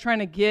 like I was trying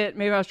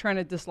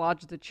to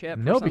dislodge the chip.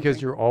 No,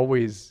 because you're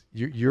always,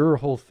 your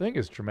whole thing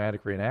is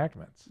traumatic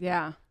reenactments.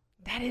 Yeah.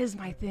 That is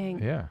my thing.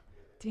 Yeah.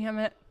 Damn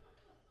it.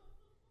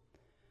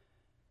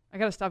 I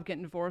got to stop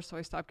getting divorced, so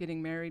I stop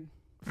getting married.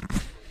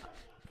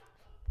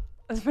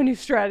 That's my new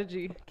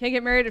strategy. Can't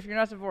get married if you're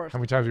not divorced. How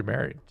many times are you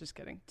married? Just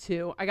kidding.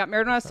 2. I got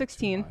married when I was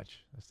 16.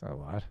 That's not a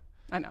lot.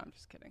 I know, I'm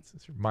just kidding.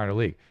 It's minor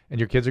league. And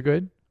your kids are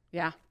good?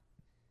 Yeah.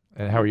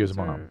 And how are you as a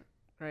mom?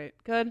 Right.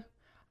 Good.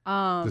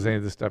 Does any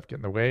of this stuff get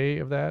in the way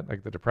of that?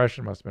 Like the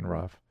depression must have been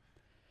rough.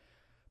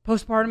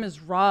 Postpartum is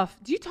rough.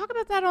 Do you talk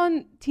about that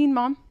on Teen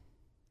Mom?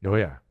 Oh,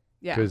 yeah.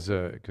 Yeah. Because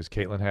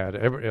Caitlin had,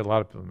 a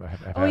lot of them have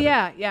had it.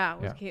 Yeah,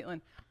 with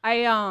Caitlin.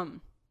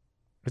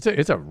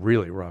 It's a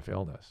really rough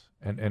illness.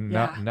 And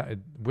not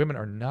women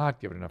are not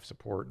given enough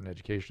support and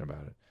education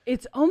about it.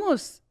 It's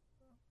almost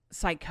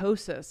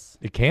psychosis.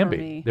 It can be.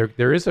 Me.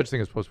 There is such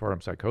thing as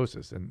postpartum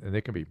psychosis, and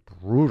it can be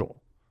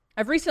brutal.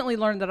 I've recently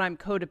learned that I'm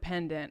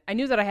codependent. I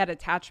knew that I had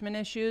attachment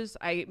issues.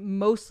 I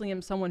mostly am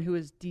someone who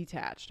is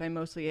detached. I'm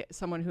mostly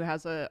someone who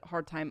has a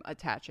hard time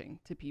attaching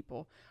to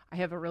people. I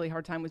have a really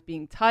hard time with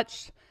being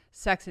touched.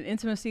 Sex and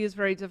intimacy is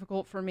very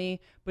difficult for me.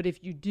 But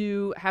if you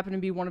do happen to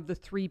be one of the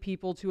 3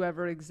 people to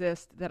ever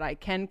exist that I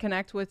can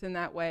connect with in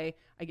that way,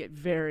 I get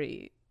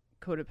very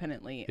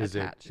codependently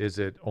attached. Is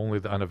it only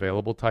the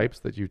unavailable types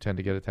that you tend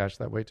to get attached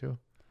that way to?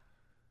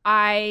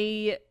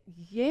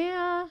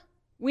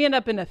 We end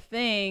up in a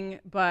thing,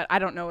 but I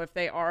don't know if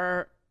they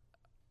are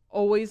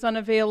always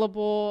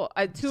unavailable.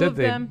 2 of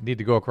them need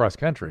to go across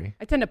country.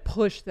 I tend to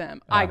push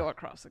them. I go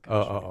across the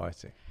country. Oh, I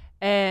see.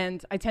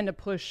 And I tend to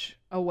push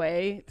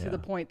away to the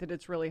point that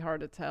it's really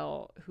hard to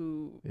tell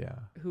who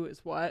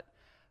is what.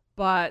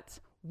 But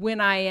when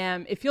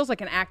it feels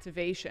like an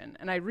activation.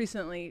 And I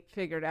recently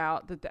figured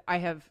out that I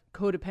have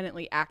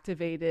codependently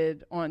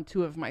activated on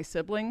 2 of my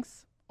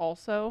siblings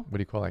also. What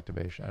do you call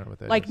activation? I don't know what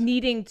that Like is.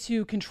 needing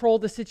to control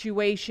the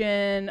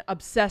situation,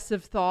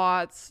 obsessive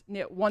thoughts.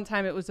 One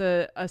time it was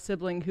a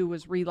sibling who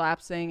was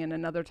relapsing, and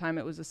another time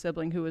it was a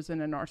sibling who was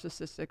in a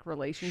narcissistic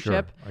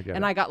relationship. Sure, I get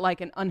and it. I got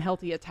like an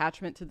unhealthy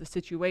attachment to the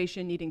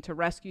situation, needing to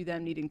rescue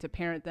them, needing to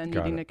parent them,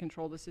 Got needing it. to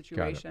control the Got it.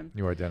 situation.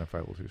 You identify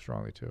a little too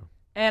strongly too.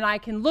 And I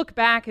can look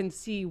back and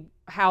see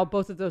how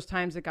both of those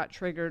times it got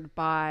triggered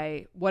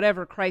by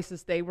whatever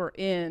crisis they were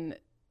in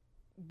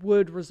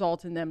would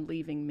result in them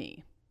leaving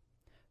me.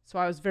 So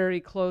I was very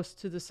close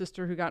to the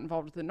sister who got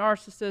involved with the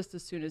narcissist.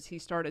 As soon as he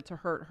started to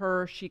hurt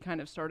her, she kind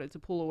of started to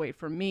pull away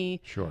from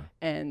me. Sure.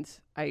 And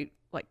I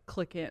like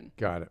click in.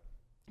 Got it.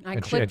 I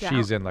And clicked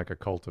she's out. in like a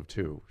cult of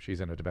two.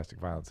 She's in a domestic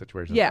violence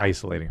situation. Yeah.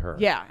 Isolating her.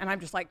 Yeah. And I'm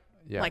just like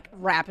Yeah.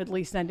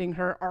 rapidly sending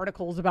her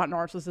articles about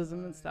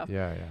narcissism and stuff.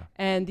 Yeah.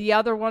 And the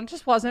other one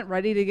just wasn't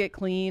ready to get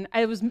clean.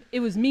 It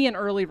was me in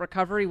early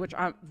recovery, which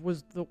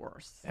was the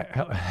worst.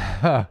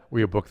 Were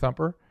you a book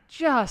thumper?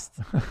 Just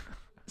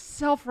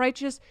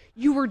self-righteous.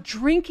 You were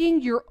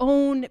drinking your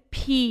own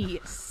pee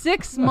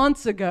 6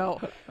 months ago.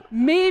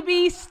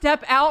 Maybe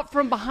step out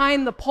from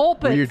behind the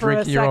pulpit Were you for a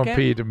drinking your own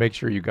second. pee to make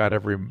sure you got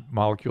every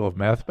molecule of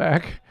meth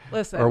back?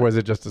 Listen. Or was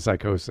it just a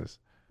psychosis?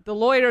 The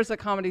lawyers at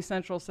Comedy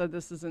Central said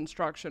this is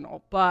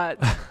instructional,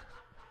 but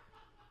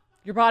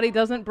your body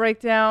doesn't break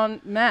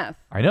down meth.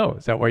 I know.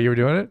 Is that why you were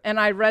doing it? And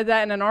I read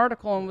that in an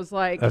article and was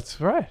like, That's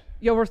right.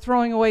 yo, we're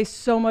throwing away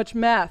so much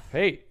meth.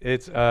 Hey,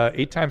 it's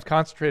 8 times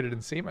concentrated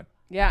in semen.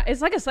 Yeah,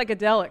 it's like a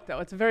psychedelic, though.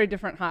 It's a very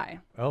different high.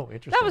 Oh,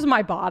 interesting. That was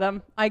my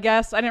bottom, I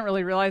guess. I didn't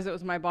really realize it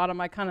was my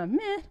bottom. I kind of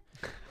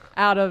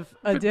out of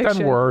addiction.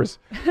 Done worse.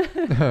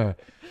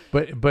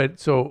 But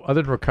so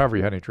other than recovery,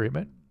 you had any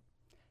treatment?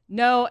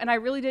 No, and I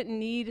really didn't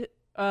need.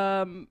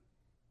 All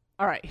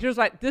right, here's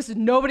what this is.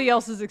 Nobody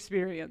else's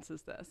experience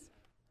is this.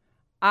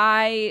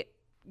 I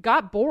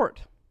got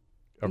bored.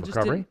 Of and just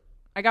recovery? didn't-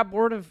 I got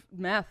bored of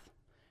meth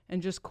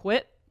and just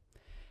quit.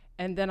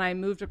 And then I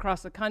moved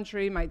across the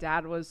country. My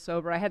dad was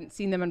sober. I hadn't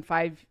seen them in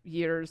 5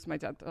 years. My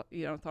dad,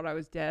 thought I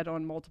was dead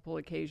on multiple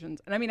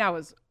occasions. And I mean, I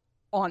was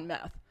on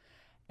meth.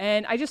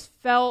 And I just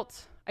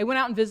felt, I went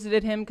out and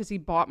visited him because he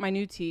bought my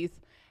new teeth.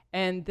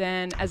 And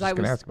then as I was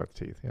going to ask about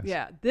the teeth. Yes.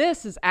 yeah,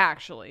 this is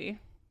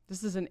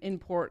an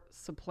import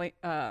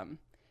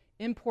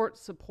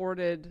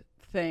supported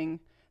thing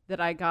that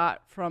I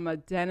got from a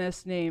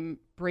dentist named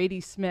Brady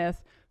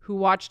Smith, who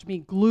watched me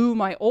glue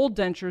my old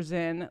dentures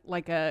in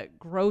like a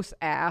gross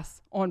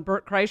ass on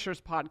Bert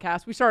Kreischer's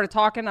podcast. We started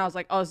talking. And I was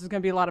like, oh, this is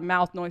going to be a lot of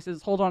mouth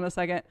noises. Hold on a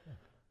second.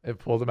 It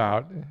pulled them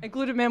out. I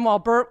glued him in while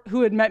Bert,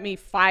 who had met me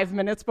 5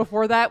 minutes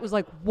before that, was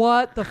like,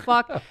 what the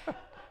fuck?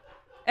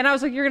 And I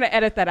was like, you're going to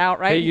edit that out,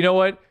 right? Hey, you know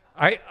what?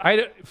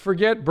 I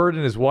forget Bert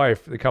and his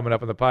wife coming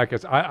up on the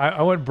podcast.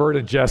 I want Bert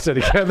and Jessa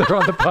together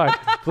on the pod,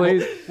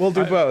 please. We'll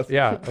do both.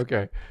 Yeah.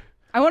 Okay.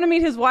 I want to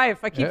meet his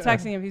wife. I keep Yeah.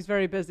 texting him. He's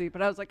very busy.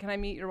 But I was like, can I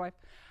meet your wife?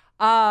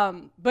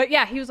 But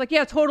yeah, he was like,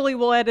 yeah, totally.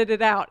 We'll edit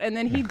it out. And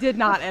then he did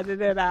not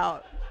edit it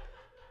out,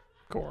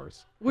 Of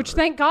course. which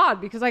thank God,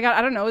 because I got,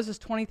 I don't know, it was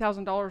just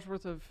 $20,000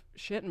 worth of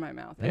shit in my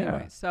mouth anyway.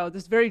 Yeah. So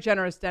this very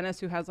generous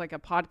dentist who has like a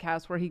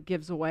podcast where he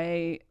gives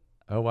away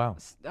Oh, wow.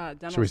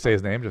 dental Should we say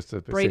his name just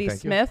to Brady say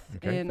thank Smith. you?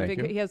 Okay, thank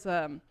you. He has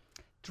a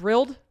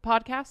Drilled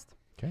podcast.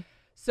 Okay.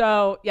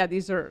 So yeah,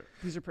 these are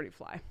pretty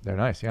fly. They're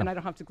nice, yeah. And I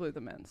don't have to glue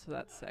them in, so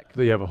that's sick.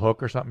 Do you have a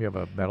hook or something? You have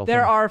a metal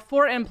There thing? are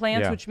 4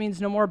 implants, Yeah. which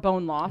means no more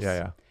bone loss. Yeah,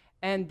 yeah.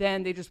 And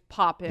then they just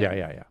pop in.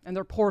 Yeah. And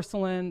they're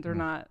porcelain. They're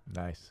not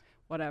Nice.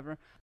 whatever.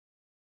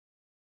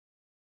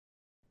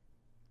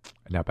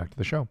 And now back to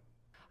the show.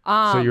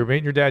 So you're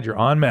meeting your dad. You're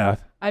on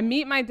meth. I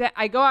meet my dad.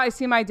 I go out, I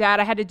see my dad.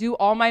 I had to do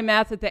all my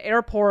meth at the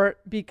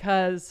airport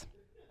because.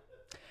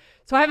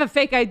 So I have a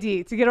fake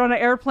ID to get on an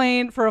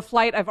airplane for a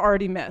flight I've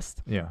already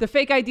missed. Yeah. The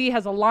fake ID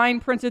has a line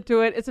printed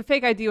to it. It's a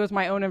fake ID with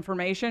my own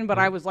information, but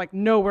I was like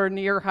nowhere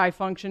near high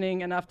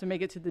functioning enough to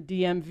make it to the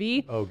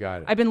DMV. Oh,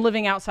 got it. I've been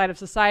living outside of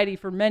society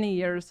for many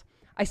years.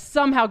 I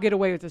somehow get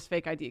away with this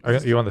fake ID. Are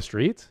you on the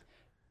streets?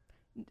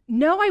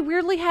 No, I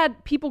weirdly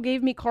had people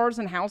gave me cars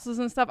and houses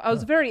and stuff. I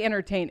was very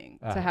entertaining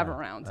to have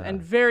around and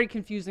very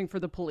confusing for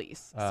the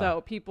police.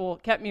 So people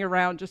kept me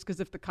around just because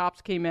if the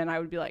cops came in, I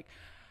would be like,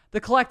 the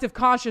collective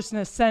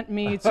consciousness sent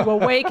me to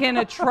awaken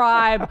a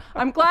tribe.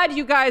 I'm glad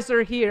you guys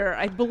are here.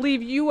 I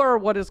believe you are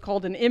what is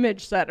called an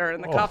image setter.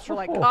 And the cops were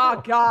like,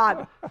 oh,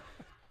 God,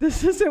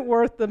 this isn't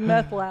worth the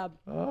meth lab.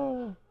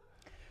 Oh.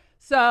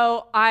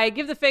 So I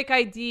give the fake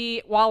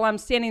ID. While I'm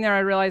standing there, I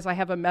realize I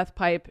have a meth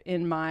pipe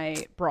in my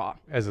bra.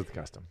 As is the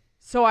custom.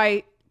 So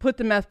I put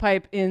the meth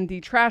pipe in the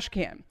trash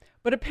can.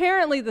 But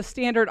apparently the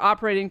standard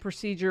operating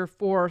procedure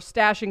for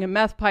stashing a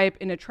meth pipe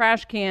in a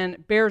trash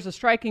can bears a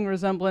striking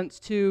resemblance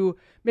to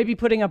maybe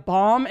putting a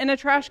bomb in a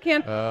trash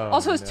can.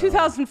 Also, it's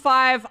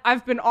 2005.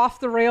 I've been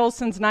off the rails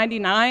since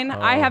 99.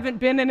 I haven't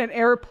been in an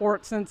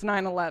airport since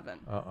 9/11.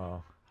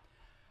 Uh-oh.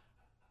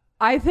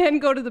 I then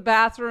go to the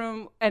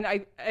bathroom and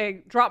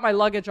I drop my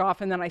luggage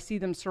off and then I see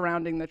them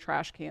surrounding the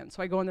trash can.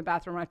 So I go in the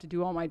bathroom. I have to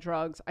do all my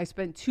drugs. I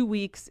spend 2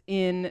 weeks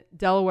in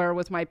Delaware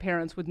with my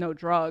parents with no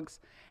drugs.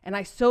 And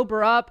I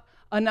sober up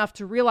enough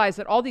to realize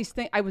that all these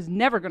things, I was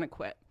never going to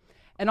quit.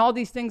 And all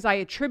these things I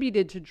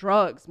attributed to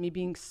drugs, me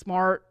being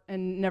smart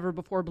and never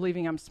before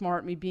believing I'm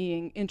smart, me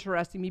being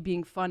interesting, me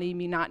being funny,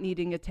 me not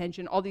needing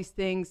attention, all these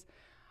things.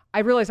 I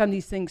realize I'm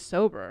these things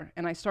sober.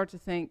 And I start to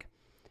think,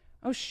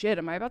 oh shit,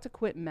 am I about to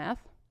quit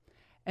meth?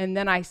 And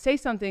then I say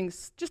something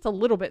just a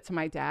little bit to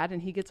my dad,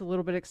 and he gets a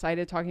little bit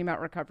excited talking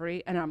about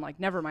recovery. And I'm like,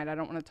 never mind, I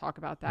don't want to talk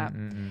about that.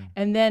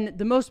 And then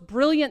the most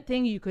brilliant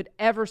thing you could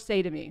ever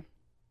say to me,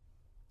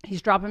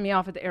 he's dropping me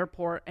off at the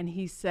airport, and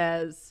he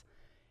says,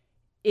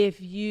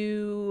 if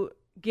you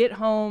get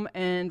home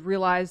and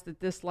realize that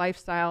this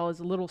lifestyle is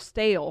a little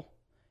stale,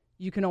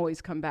 you can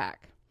always come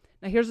back.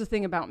 Now, here's the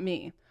thing about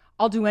me.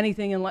 I'll do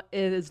anything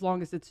as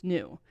long as it's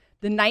new.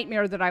 The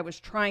nightmare that I was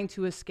trying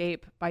to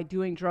escape by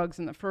doing drugs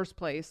in the first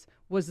place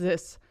was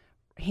this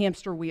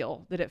hamster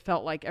wheel that it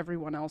felt like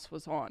everyone else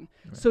was on.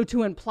 Right. So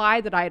to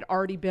imply that I had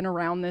already been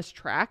around this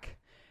track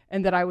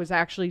and that I was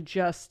actually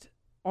just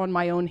on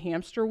my own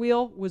hamster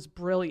wheel was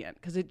brilliant,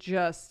 because it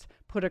just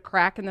put a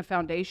crack in the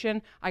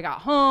foundation. I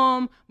got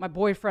home. My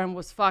boyfriend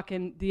was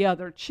fucking the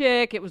other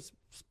chick. It was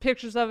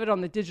pictures of it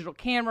on the digital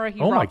camera.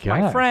 He robbed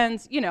my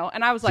friends,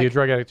 and I was like, you're a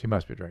drug addict. You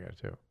must be a drug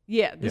addict too.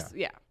 Yeah.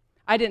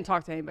 I didn't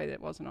talk to anybody that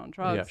wasn't on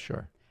drugs. Yeah,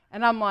 sure.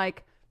 And I'm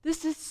like,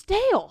 this is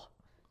stale.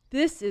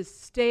 This is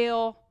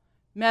stale.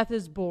 Meth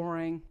is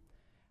boring.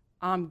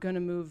 I'm going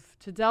to move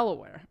to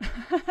Delaware.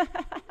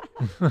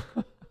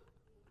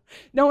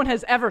 No one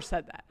has ever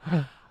said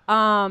that.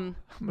 I'm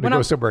going to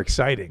go somewhere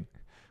exciting,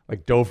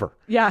 like Dover.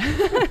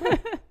 Yeah.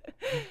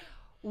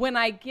 When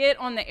I get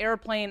on the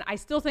airplane, I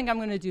still think I'm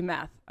going to do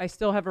meth. I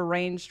still have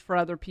arranged for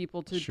other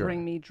people to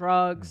bring me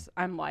drugs.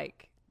 I'm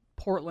like,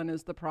 Portland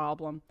is the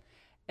problem,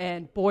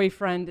 and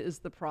boyfriend is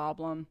the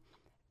problem.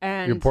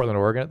 And you're in Portland,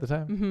 Oregon at the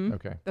time? Mm-hmm.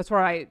 Okay. That's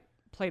where I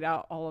played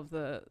out all of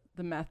the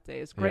meth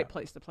days. Great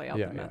place to play out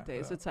the meth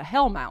days. It's a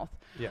hellmouth.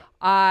 Yeah.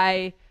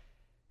 I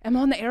am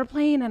on the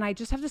airplane, and I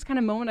just have this kind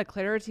of moment of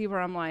clarity where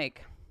I'm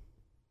like,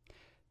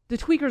 the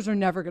tweakers are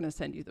never going to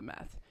send you the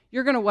meth.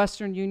 You're going to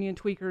Western Union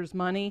tweakers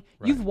money.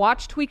 Right. You've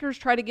watched tweakers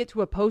try to get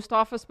to a post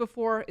office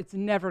before. It's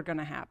never going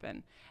to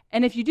happen.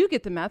 And if you do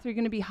get the meth, you're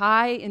going to be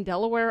high in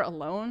Delaware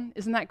alone.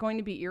 Isn't that going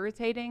to be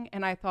irritating?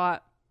 And I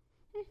thought,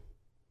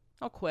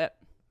 I'll quit.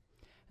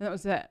 And that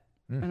was it.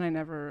 And I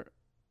never...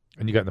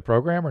 And you got in the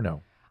program or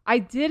no? I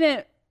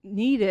didn't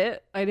need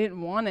it. I didn't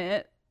want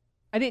it.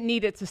 I didn't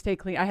need it to stay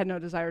clean. I had no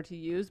desire to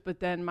use. But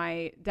then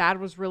my dad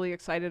was really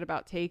excited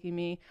about taking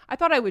me. I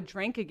thought I would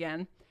drink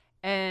again.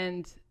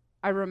 And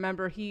I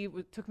remember he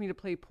took me to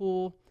play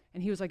pool.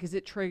 And he was like, is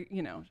it,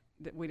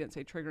 we didn't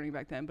say triggering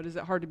back then, but is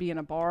it hard to be in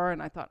a bar?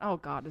 And I thought, oh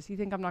God, does he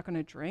think I'm not going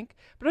to drink?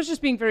 But I was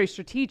just being very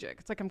strategic.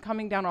 It's like I'm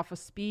coming down off of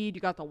speed.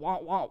 You got the wah,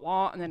 wah,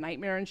 wah, and the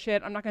nightmare and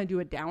shit. I'm not going to do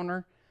a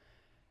downer.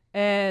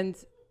 And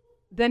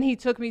then he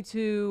took me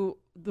to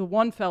the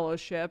one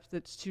fellowship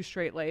that's too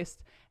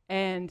straight-laced.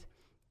 And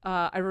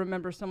I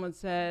remember someone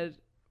said,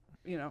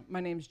 my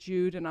name's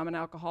Jude and I'm an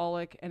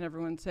alcoholic. And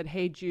everyone said,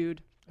 hey,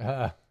 Jude.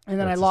 And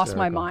then I lost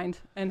my mind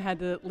and had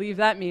to leave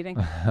that meeting.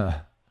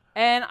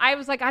 And I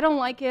was like, I don't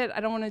like it. I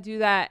don't want to do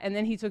that. And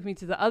then he took me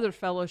to the other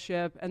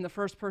fellowship, and the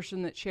first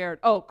person that shared,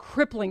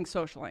 crippling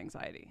social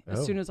anxiety.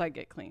 As soon as I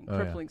get clean,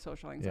 crippling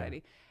social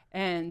anxiety. Yeah.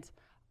 And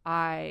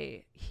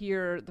I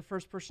hear the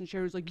first person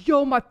share who's like,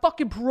 yo, my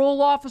fucking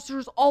parole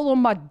officer's all on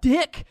my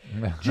dick,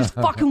 just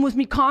fucking with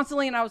me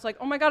constantly. And I was like,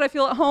 oh my God, I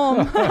feel at home.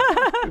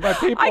 I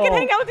can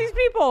hang out with these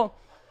people.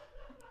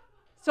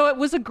 So it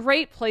was a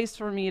great place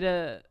for me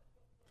to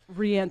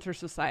re-enter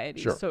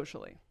society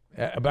socially.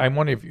 But I'm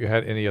wondering if you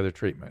had any other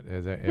treatment.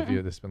 Have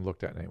you this been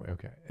looked at in any way?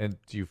 Okay. And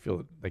do you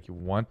feel like you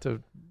want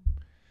to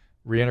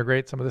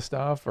reintegrate some of this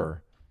stuff,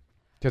 or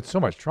it's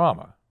so much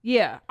trauma?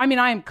 Yeah. I mean,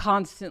 I am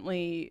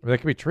constantly... that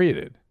can be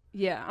treated.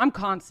 Yeah. I'm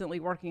constantly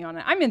working on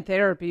it. I'm in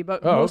therapy,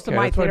 but most of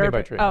my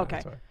therapy... Oh,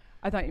 okay.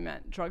 I thought you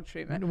meant drug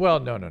treatment.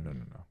 Well, no.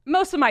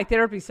 Most of my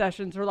therapy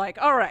sessions are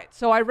like, all right,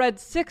 so I read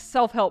 6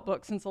 self-help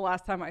books since the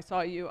last time I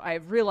saw you.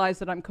 I've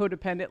realized that I'm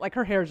codependent. Like,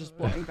 her hair is just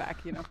blowing back,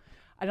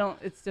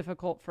 it's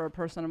difficult for a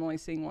person I'm only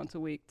seeing once a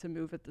week to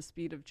move at the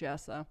speed of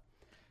Jessa.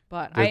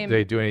 But do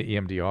they do any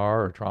EMDR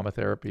or trauma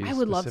therapies? I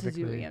would love to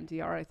do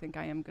EMDR. I think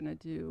I am going to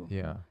do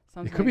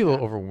something. It could be a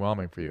little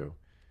overwhelming for you.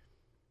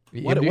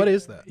 What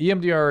is that?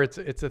 EMDR,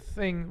 it's a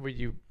thing where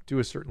you do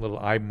a certain little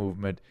eye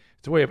movement.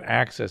 It's a way of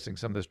accessing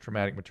some of this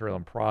traumatic material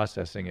and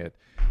processing it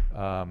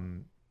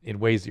in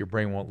ways that your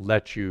brain won't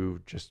let you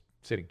just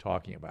sitting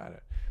talking about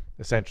it.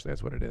 Essentially,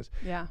 that's what it is.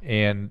 Yeah.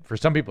 And for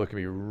some people, it can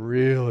be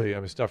really,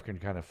 stuff can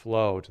kind of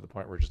flow to the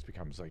point where it just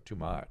becomes like too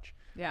much.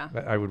 Yeah.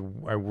 I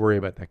worry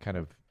about that kind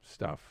of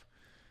stuff.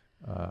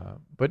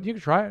 But you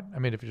can try it.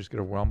 If you just get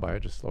overwhelmed by it,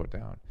 just slow it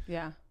down.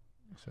 Yeah.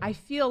 So. I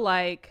feel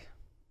like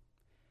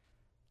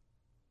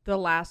the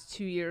last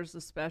 2 years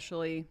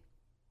especially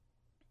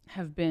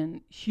have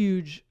been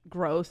huge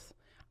growth.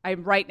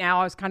 Right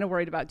now I was kind of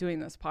worried about doing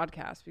this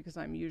podcast because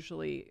I'm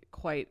usually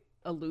quite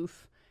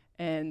aloof,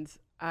 and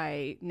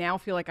I now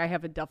feel like I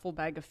have a duffel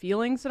bag of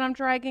feelings that I'm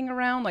dragging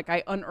around. Like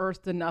I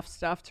unearthed enough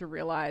stuff to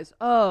realize,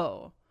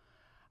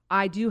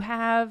 I do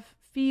have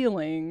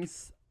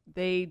feelings,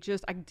 I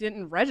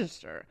didn't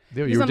register.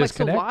 You were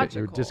disconnected.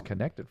 You were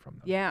disconnected from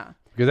them. Yeah.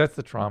 Because that's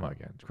the trauma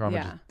again. Trauma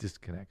just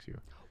disconnects you.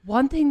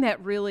 One thing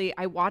that really,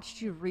 I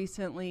watched you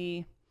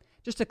recently,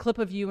 just a clip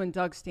of you and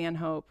Doug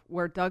Stanhope,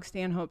 where Doug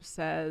Stanhope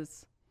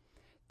says,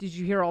 "Did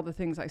you hear all the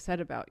things I said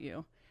about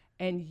you?"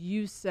 And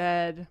you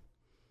said,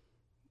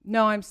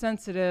 "No, I'm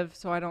sensitive,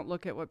 so I don't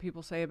look at what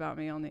people say about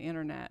me on the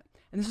internet."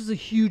 And this was a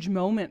huge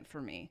moment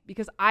for me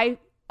because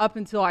up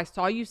until I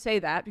saw you say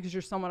that, because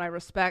you're someone I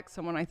respect,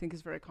 someone I think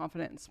is very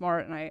confident and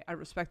smart, and I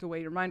respect the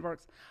way your mind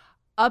works.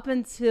 Up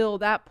until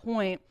that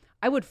point,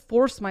 I would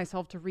force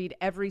myself to read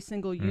every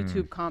single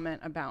YouTube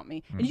comment about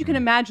me. And you can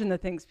imagine the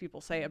things people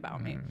say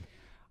about me.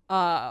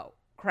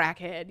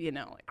 Crackhead,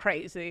 like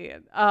crazy.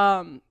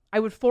 I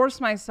would force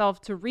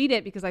myself to read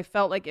it because I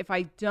felt like if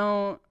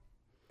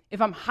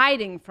I'm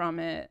hiding from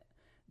it,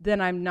 then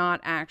I'm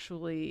not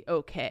actually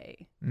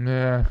okay.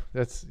 Yeah,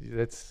 that's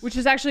which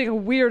is actually a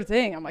weird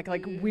thing. I'm like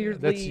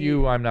weirdly. That's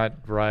you. I'm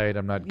not right.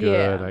 I'm not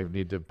good. I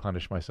need to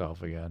punish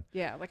myself again.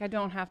 Yeah, like I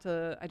don't have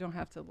to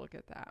look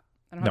at that.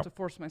 I don't have to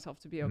force myself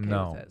to be okay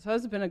with it. So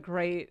that's been a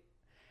great,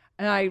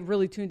 and I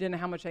really tuned into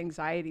how much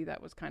anxiety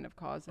that was kind of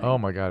causing. Oh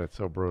my God, it's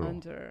so brutal.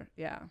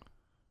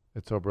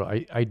 It's so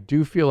brutal. I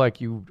do feel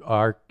like you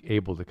are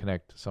able to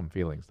connect to some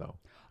feelings though.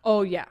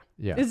 Oh yeah.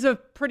 Yeah. This is a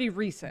pretty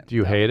recent. Do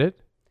you hate it?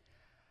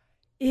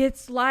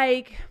 It's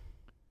like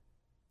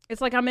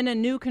I'm in I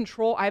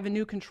have a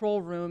new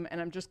control room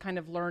and I'm just kind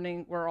of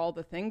learning where all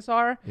the things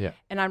are. Yeah.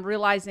 And I'm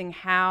realizing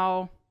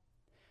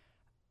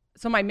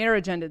so my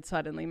marriage ended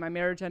suddenly. My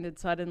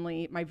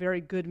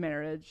very good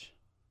marriage,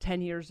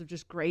 10 years of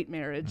just great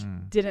marriage,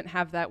 didn't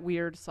have that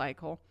weird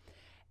cycle.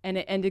 And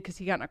it ended because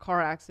he got in a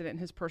car accident and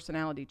his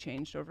personality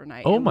changed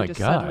overnight. Oh and my we just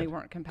God. Suddenly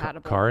weren't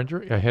compatible. Car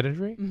injury? A head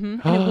injury? Mm-hmm.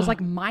 And it was like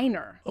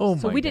minor. Oh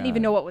my So we didn't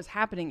even God. know what was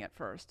happening at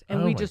first.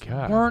 And we just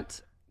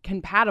weren't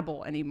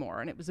compatible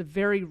anymore. And it was a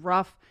very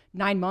rough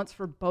 9 months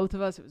for both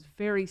of us. It was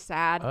very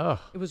sad. Ugh.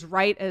 It was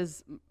right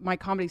as my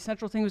Comedy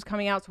Central thing was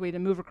coming out. So we had to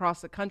move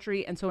across the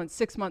country. And so in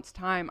 6 months'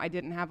 time, I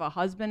didn't have a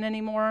husband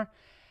anymore.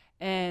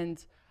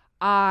 And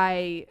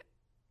I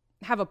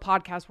have a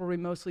podcast where we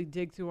mostly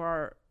dig through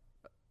our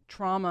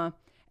trauma.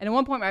 And at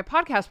one point, my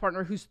podcast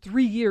partner, who's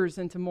 3 years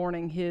into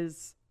mourning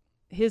his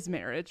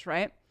marriage,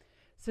 right,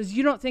 says,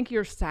 "You don't think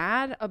you're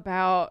sad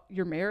about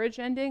your marriage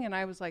ending?" And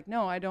I was like,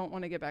 "No, I don't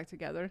want to get back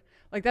together."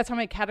 Like, that's how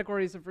many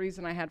categories of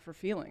reason I had for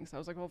feelings. I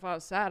was like, well, if I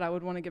was sad, I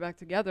would want to get back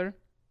together.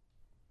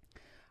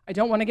 I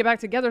don't want to get back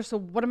together, so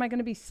what am I going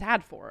to be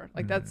sad for?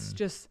 Like, that's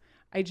just,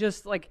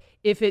 like,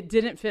 if it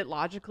didn't fit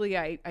logically,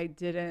 I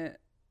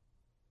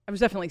was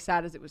definitely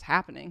sad as it was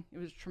happening. It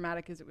was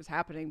traumatic as it was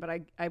happening, but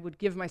I would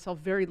give myself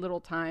very little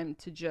time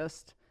to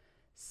just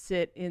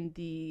sit in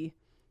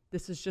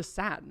this is just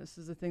sad. This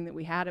is the thing that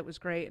we had. It was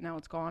great. And now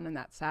it's gone and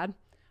that's sad.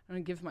 I'm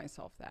going to give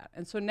myself that.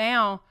 And so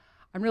now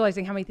I'm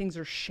realizing how many things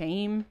are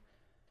shame.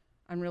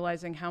 I'm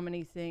realizing how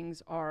many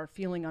things are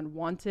feeling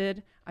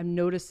unwanted. I'm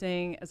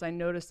noticing, as I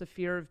notice the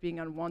fear of being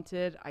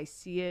unwanted, I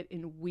see it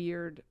in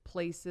weird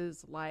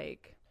places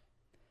like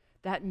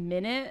that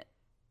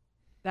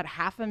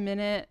half a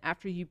minute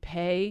after you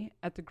pay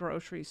at the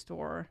grocery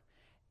store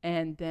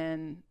and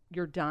then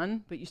you're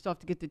done, but you still have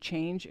to get the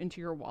change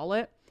into your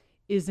wallet,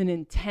 is an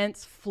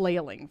intense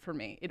flailing for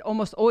me. It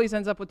almost always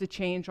ends up with the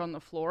change on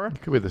the floor.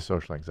 It could be the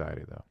social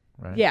anxiety though,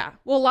 right? Yeah.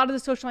 Well, a lot of the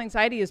social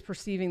anxiety is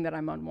perceiving that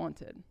I'm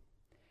unwanted.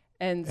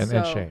 And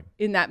so shame.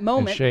 In that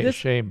moment,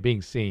 shame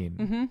being seen.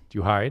 Mm-hmm. Do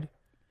you hide?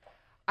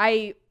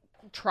 I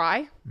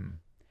try.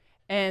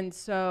 And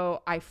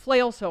so I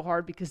flail so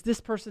hard because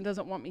this person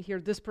doesn't want me here.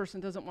 This person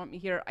doesn't want me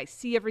here. I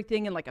see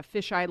everything in like a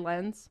fisheye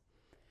lens.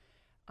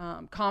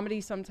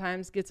 Comedy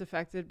sometimes gets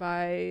affected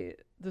by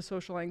the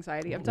social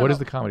anxiety. What does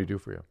the comedy do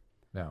for you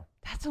now?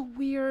 That's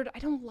I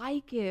don't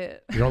like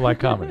it. You don't like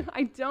comedy?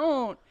 I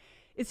don't.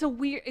 It's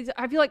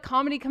I feel like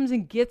comedy comes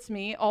and gets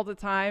me all the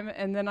time.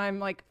 And then I'm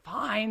like,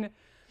 fine.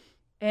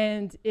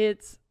 And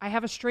I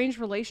have a strange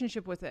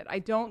relationship with it. I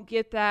don't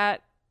get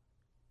that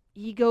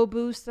ego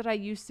boost that I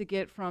used to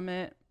get from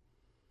it.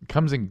 It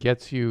comes and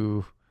gets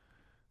you.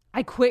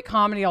 I quit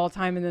comedy all the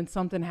time, and then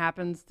something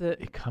happens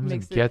that it comes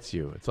and gets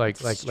you. It's like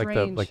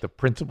the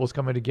principal's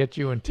coming to get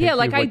you and take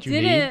like you what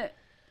you need.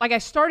 Like I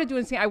started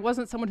doing stand. I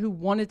wasn't someone who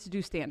wanted to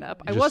do stand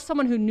up. I was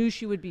someone who knew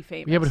she would be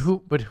famous. Yeah,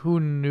 but who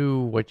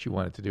knew what you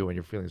wanted to do when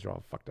your feelings are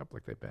all fucked up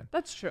like they've been?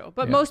 That's true.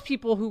 But most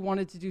people who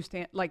wanted to do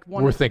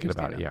we're thinking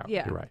about it. Yeah,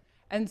 you're right.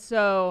 And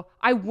so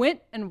I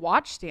went and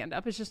watched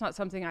stand-up. It's just not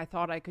something I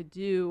thought I could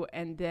do.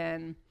 And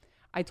then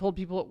I told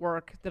people at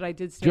work that I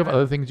did stand-up. Do you have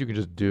other things you can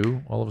just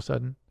do all of a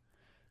sudden?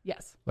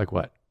 Yes. Like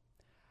what?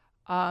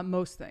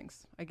 Most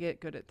things. I get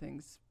good at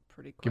things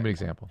pretty quick. Give me an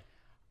example.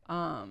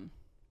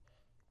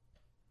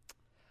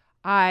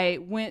 I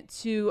went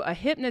to a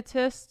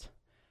hypnotist.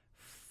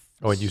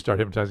 Oh, and you start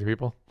hypnotizing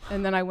people?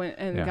 And then I went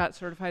and got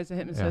certified as a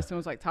hypnotist and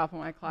was like top of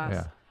my class.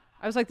 Yeah.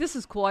 I was like, this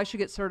is cool. I should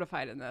get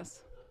certified in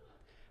this.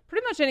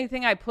 Pretty much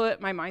anything I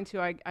put my mind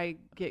to, I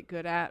get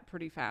good at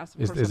pretty fast.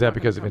 Is that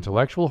because of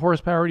intellectual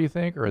horsepower, do you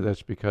think, or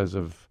that's because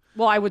of...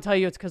 Well, I would tell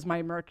you it's because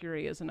my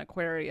Mercury is an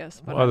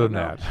Aquarius. But other than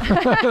that.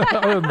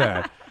 Other than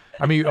that.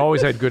 I mean, you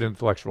always had good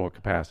intellectual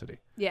capacity.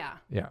 Yeah.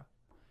 Yeah.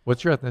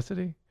 What's your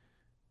ethnicity?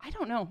 I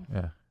don't know.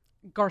 Yeah.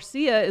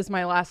 Garcia is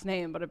my last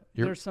name, but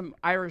there's some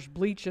Irish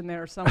bleach in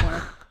there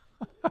somewhere.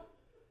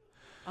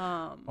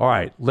 All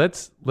right.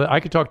 I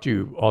could talk to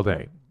you all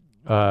day.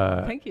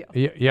 Thank you.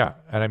 Yeah.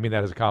 And I mean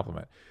that as a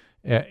compliment.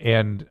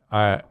 And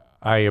I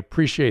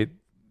appreciate,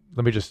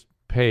 let me just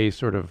pay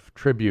sort of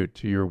tribute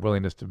to your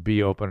willingness to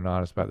be open and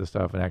honest about this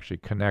stuff and actually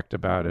connect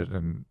about it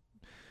and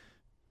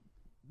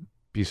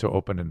be so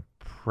open and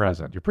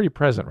present. You're pretty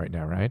present right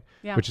now, right?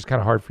 Yeah. Which is kind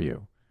of hard for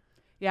you.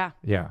 Yeah.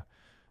 Yeah.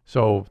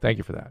 So thank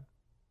you for that.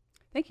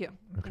 Thank you.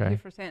 Okay. Thank you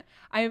for saying.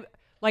 I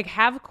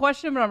have a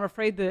question, but I'm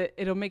afraid that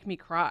it'll make me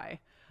cry.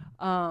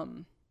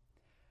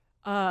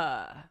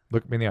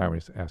 Look me in the eye when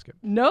you ask it.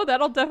 No,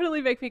 that'll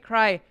definitely make me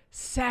cry.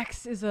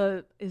 Sex is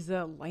a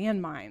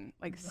landmine.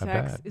 Like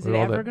sex, is it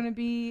ever going to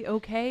be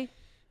okay?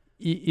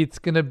 It's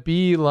going to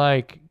be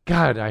like,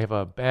 God, I have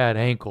a bad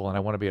ankle and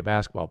I want to be a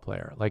basketball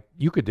player. Like,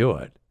 you could do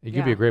it. You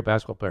could be a great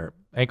basketball player.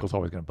 Ankle's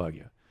always going to bug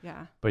you.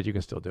 Yeah. But you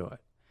can still do it.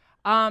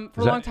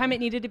 For a long time, it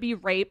needed to be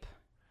rape.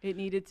 It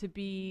needed to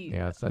be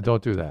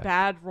don't do that.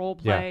 Bad role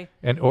play.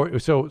 Yeah.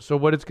 So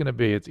what it's going to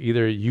be, it's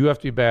either you have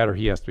to be bad or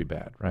he has to be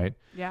bad, right?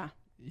 Yeah.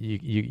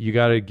 You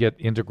got to get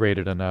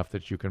integrated enough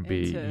that you can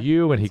be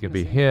you and he can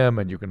be him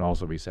and you can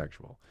also be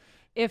sexual.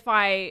 If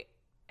I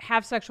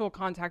have sexual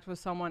contact with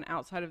someone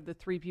outside of the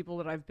 3 people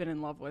that I've been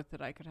in love with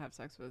that I could have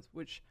sex with,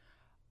 which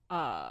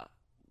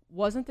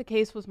wasn't the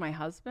case with my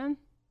husband.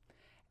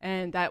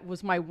 And that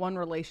was my one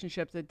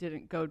relationship that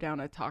didn't go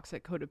down a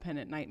toxic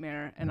codependent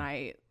nightmare. And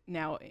I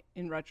now,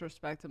 in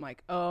retrospect, I'm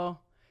like, oh,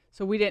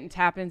 so we didn't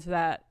tap into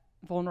that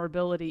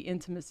vulnerability,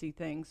 intimacy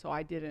thing. So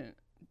I didn't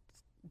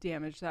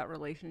damage that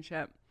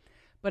relationship.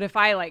 But if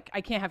I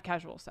can't have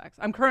casual sex.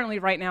 I'm currently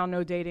right now,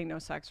 no dating, no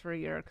sex for a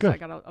year because I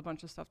got a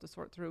bunch of stuff to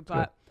sort through.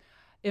 But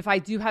if I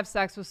do have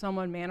sex with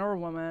someone, man or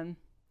woman,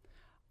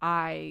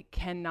 I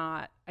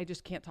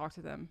just can't talk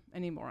to them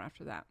anymore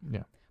after that.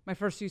 Yeah. My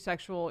first few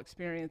sexual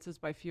experiences,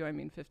 by few I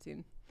mean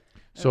 15.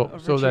 So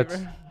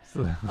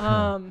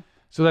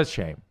that's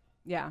shame.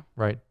 Yeah.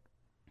 Right.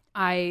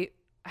 I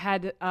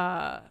had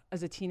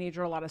as a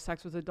teenager a lot of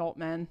sex with adult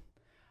men.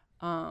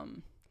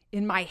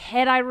 In my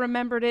head, I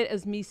remembered it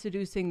as me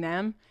seducing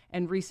them.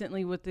 And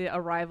recently, with the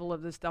arrival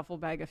of this duffel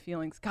bag of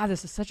feelings, God,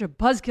 this is such a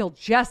buzzkill,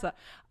 Jessa.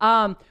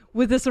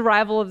 With this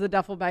arrival of the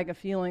duffel bag of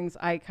feelings,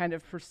 I kind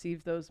of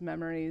perceived those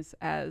memories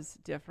as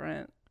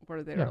different,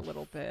 where they're a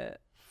little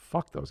bit.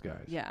 Fuck those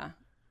guys. Yeah,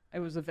 I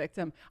was a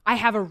victim. I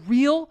have a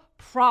real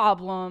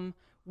problem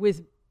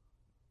with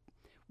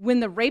when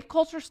the rape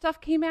culture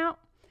stuff came out.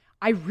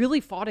 I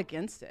really fought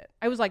against it.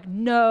 I was like,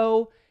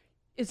 no,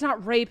 it's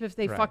not rape if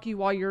they fuck you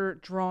while you're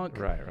drunk.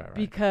 Right.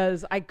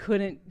 Because I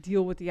couldn't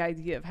deal with the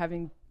idea of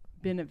having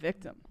been a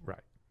victim. Right.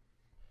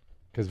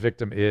 Because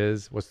victim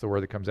is, what's the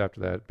word that comes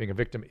after that? Being a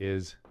victim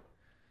is?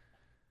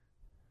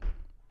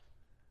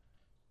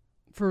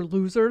 For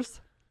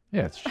losers?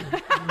 Yeah, it's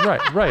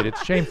right.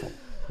 It's shameful.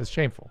 It's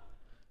shameful,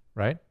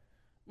 right?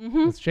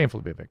 Mm-hmm. It's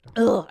shameful to be a victim.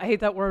 Ugh, I hate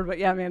that word, but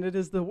yeah, man,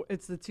 it's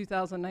the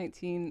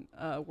 2019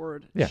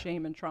 word,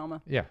 shame and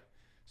trauma. Yeah.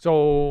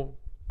 So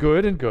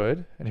good,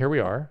 and here we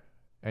are,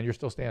 and you're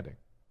still standing.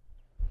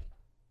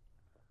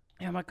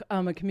 Yeah,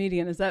 I'm a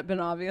comedian. Has that been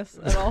obvious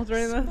at all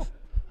during this?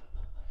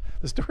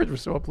 The stories were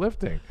so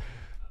uplifting.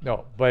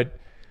 No, but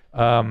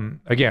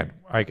again,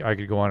 I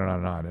could go on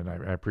and on, and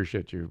I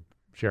appreciate you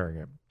sharing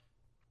it.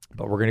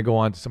 But we're going to go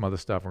on to some other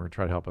stuff, and we're going to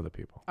try to help other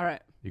people. All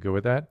right. You good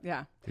with that?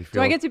 Yeah. Do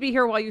I get to be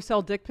here while you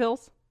sell dick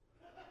pills?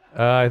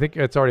 I think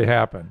it's already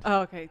happened.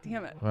 Oh, okay.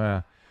 Damn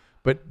it.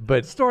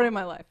 But story of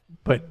my life.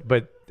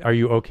 But are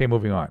you okay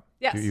moving on?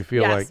 Yes. Do you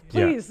feel like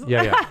please?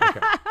 Yeah.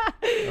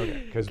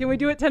 Okay. Can we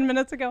do it 10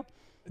 minutes ago?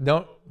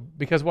 No,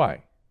 because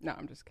why? No,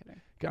 I'm just kidding.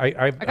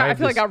 I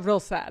feel like I got real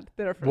sad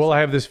there for a second.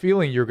 I have this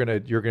feeling you're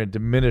gonna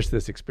diminish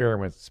this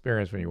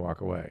experience when you walk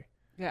away.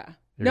 Yeah.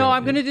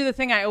 I'm going to do the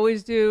thing I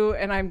always do,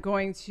 and I'm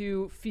going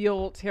to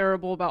feel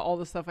terrible about all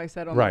the stuff I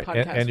said on the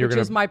podcast, and you're which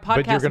is my podcast.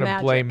 But you're going to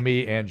blame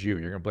me and you.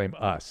 You're going to blame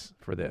us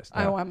for this.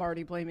 No. Oh, I'm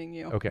already blaming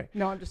you. Okay.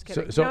 No, I'm just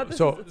kidding.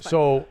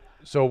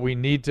 So we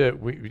need to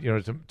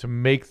to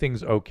make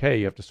things okay.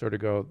 You have to sort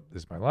of go,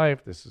 this is my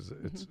life. There's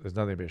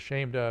nothing to be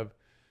ashamed of.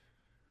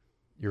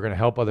 You're going to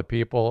help other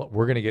people.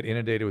 We're going to get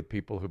inundated with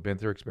people who've been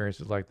through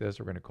experiences like this.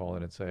 We're going to call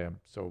in and say,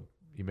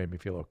 you made me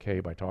feel okay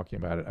by talking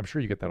about it. I'm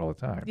sure you get that all the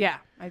time. Yeah,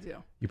 I do.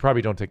 You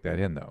probably don't take that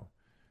in, though.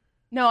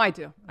 No, I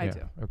do. I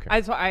do.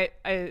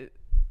 Okay.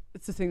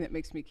 It's the thing that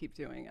makes me keep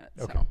doing it.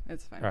 Okay. So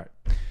it's fine. All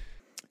right.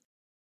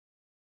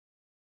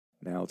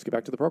 Now let's get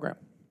back to the program.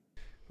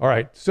 All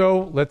right.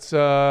 So let's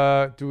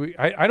I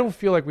don't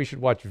feel like we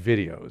should watch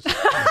videos.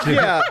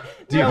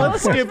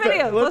 Let's skip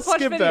videos. Let's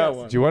skip that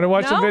one. Do you want to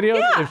watch some videos?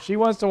 Yeah. If she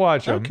wants to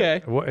watch them.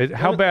 Okay.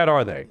 How bad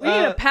are they? We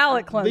need a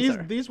palate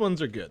cleanser. These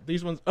ones are good.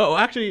 These ones. Oh,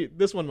 actually,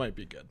 this one might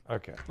be good.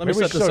 Okay. Let me Maybe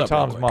set this show up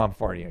Tom's real quick. mom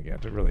farting again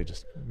to really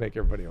just make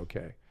everybody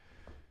okay.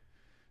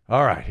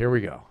 All right, here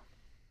we go.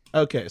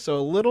 Okay, so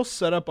a little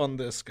setup on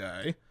this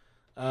guy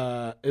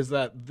is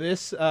that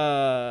this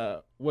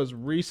was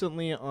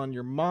recently on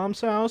your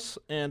mom's house,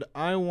 and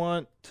I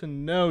want to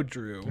know,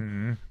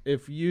 Drew,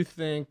 if you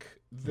think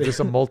Is this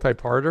a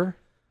multi-parter?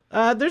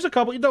 there's a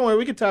couple. Don't worry,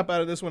 we can tap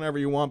out of this whenever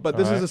you want, but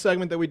this All is right. a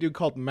segment that we do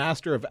called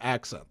Master of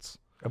Accents.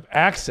 Of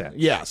accents?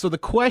 Yeah, so the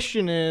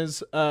question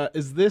is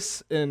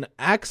this an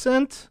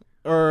accent?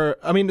 Or,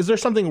 I mean, is there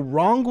something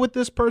wrong with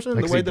this person? Like,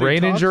 the is way he that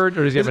brain talks? injured,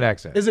 or does he have an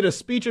accent? Is it a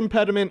speech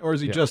impediment, or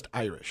is he just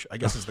Irish? I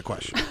guess is the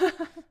question.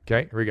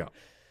 Okay, here we go.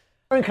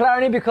 We're in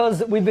Killarney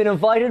because we've been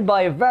invited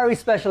by a very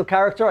special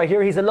character. I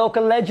hear he's a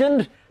local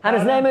legend, and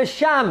his name is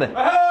Sham. Sham, look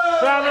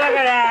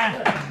at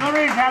that.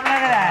 Sorry, Sham, look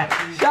at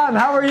that. Sham,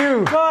 how are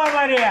you? Go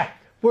over there.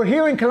 We're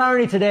here in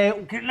Killarney today.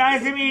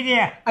 Nice to meet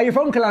you. Are you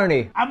from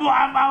Killarney? I'm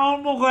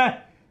on Muga.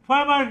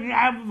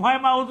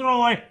 I'm out the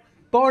road.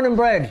 Born and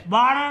bred.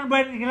 Born and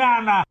bred in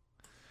Killarney.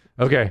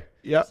 Okay,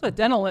 Yep. It's a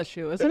dental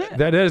issue, isn't it?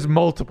 that is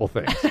multiple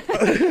things.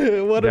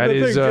 What are That the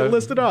is, things? Get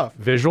listed off.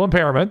 Visual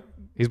impairment.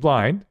 He's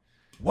blind.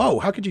 Whoa,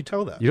 how could you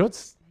tell that? You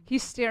don't...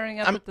 He's staring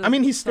up at the I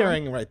mean, he's sun.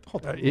 staring right.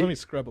 Hold on, he- let me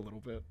scrub a little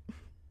bit.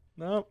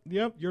 No,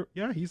 yep,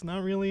 he's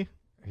not really.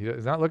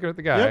 He's not looking at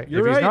the guy. Yep,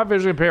 you're if he's right. not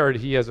visually impaired,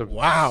 he has a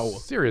Wow.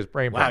 serious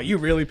brain Wow, problem. you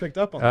really picked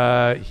up on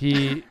that.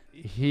 He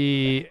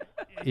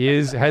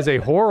has a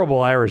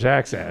horrible Irish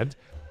accent.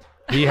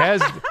 He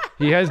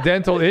has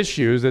dental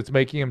issues that's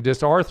making him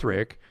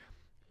dysarthric,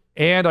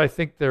 and I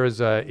think there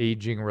is a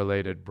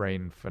aging-related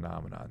brain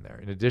phenomenon there.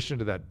 In addition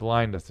to that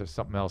blindness, there's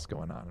something else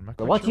going on. I'm not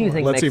quite What do you sure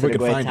think Let's makes see if we it a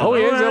can great find talent? Oh,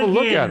 he is. Have a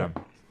look at him.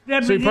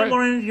 So he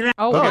probably- Oh,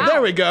 Oh, wow.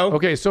 there we go.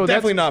 Okay, so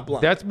definitely that's not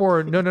blind. That's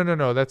more.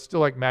 No. That's still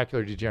like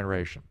macular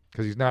degeneration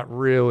because he's not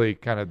really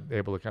kind of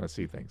able to kind of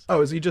see things.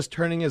 Oh, is he just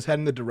turning his head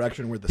in the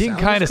direction where the He sound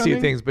can kind of is see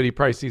coming? things, but he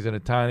probably sees in a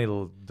tiny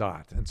little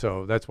dot, and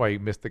so that's why he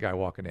missed the guy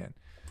walking in.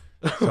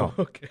 So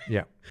Okay.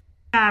 yeah.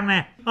 All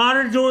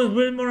the tourists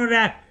will money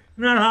that.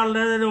 Not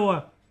holding the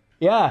door.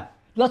 Yeah,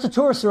 lots of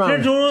tourists The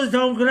around. tourists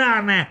don't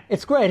Killarney.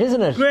 It's great,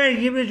 isn't it? Great,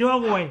 give me a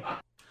job away.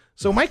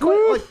 So my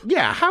question, like,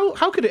 yeah,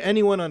 how could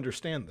anyone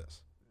understand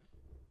this?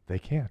 They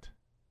can't.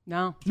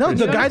 No. No, You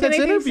the don't guy understand that's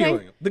anything he's interviewing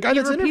saying? him. The guy He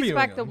that's repeats interviewing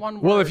back the him. one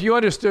word. Well, if you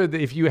understood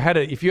that if you had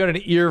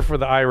an ear for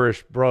the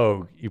Irish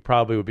brogue, you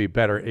probably would be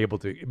better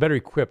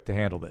equipped to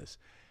handle this.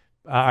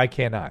 I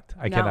cannot.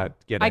 I No. cannot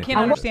get. I anything can't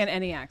out of it. understand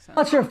any accent.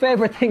 What's your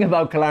favourite thing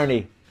about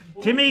Killarney?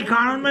 To me,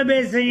 Connor, my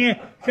best singer,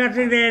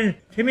 Shatterglen.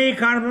 To me,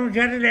 Connor from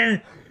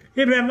Shatterglen.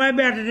 He played my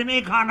better to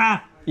me,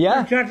 Connor.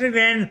 Yeah?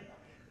 Shatterglen.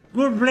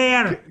 Good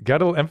player.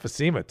 Got a little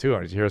emphysema too.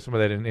 Did you hear some of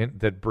that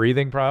that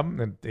breathing problem?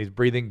 And he's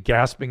breathing,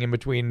 gasping in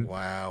between.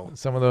 Wow.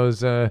 Some of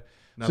those. Nothing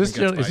gets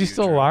by Is he you,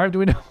 still Drew. alive? Do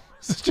we know?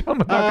 Is this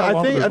gentleman not got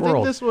long I in think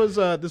world?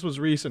 this was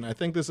recent. I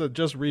think this had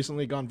just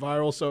recently gone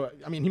viral. So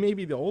I mean, he may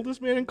be the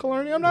oldest man in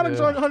Killarney. I'm not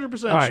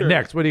 100% All right, sure.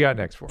 next. What do you got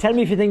next for? Tell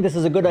me if you think this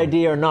is a good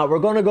idea or not. We're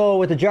going to go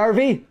with the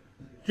Jarvie.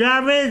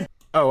 Jarvis.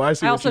 Oh, I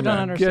see. I what also you don't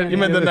meant. understand You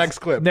meant the Let's- next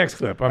clip. Next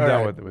clip. I'm All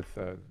done right. with.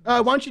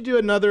 Why don't you do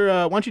another?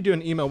 Why don't you do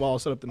an email while I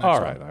set up the next All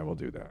one? right, I will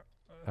do that.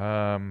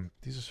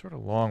 These are sort of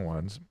long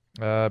ones.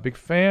 Big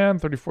fan,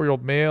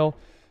 34-year-old male.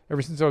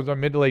 Ever since I was on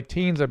mid to late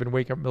teens, I've been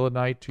waking up middle of the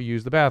night to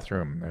use the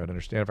bathroom. I would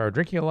understand if I were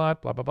drinking a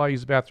lot, blah, blah, blah.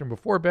 Use the bathroom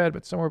before bed,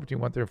 but somewhere between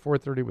 1:30 and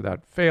 4:30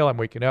 without fail, I'm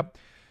waking up.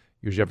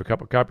 Usually have a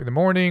cup of coffee in the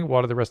morning,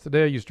 water the rest of the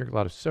day. I used to drink a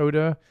lot of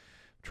soda.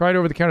 Tried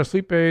over-the-counter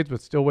sleep aids, but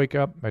still wake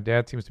up. My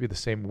dad seems to be the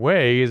same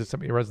way. Is it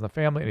something that runs in the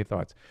family? Any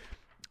thoughts?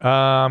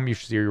 You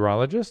should see a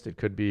urologist. It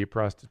could be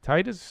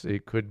prostatitis.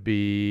 It could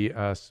be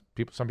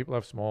some people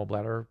have small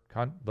bladder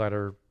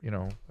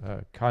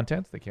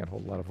contents. They can't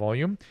hold a lot of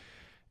volume.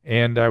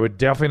 And I would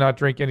definitely not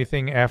drink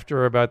anything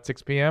after about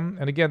 6 p.m.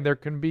 And again, there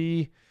can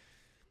be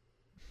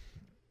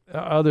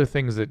other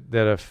things that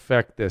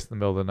affect this in the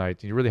middle of the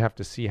night. You really have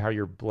to see how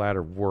your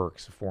bladder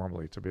works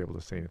formally to be able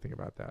to say anything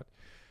about that.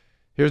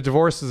 Here's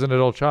divorce as an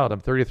adult child. I'm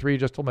 33,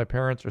 just told my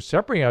parents are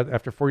separating out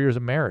after 4 years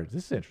of marriage.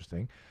 This is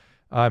interesting.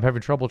 I'm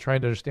having trouble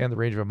trying to understand the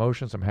range of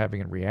emotions I'm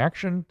having in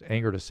reaction,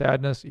 anger to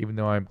sadness. Even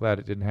though I'm glad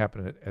it didn't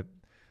happen at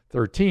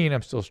 13,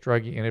 I'm still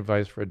struggling. Any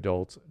advice for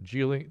adults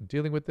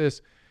dealing with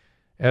this?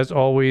 As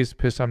always,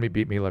 piss on me,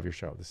 beat me, love your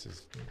show. This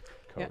is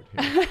code.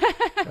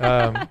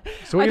 Yeah.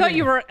 So I thought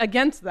you were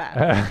against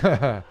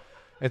that.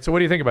 And so what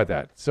do you think about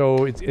that?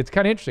 So it's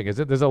kind of interesting,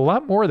 isn't it? There's a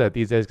lot more of that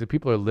these days because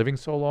people are living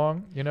so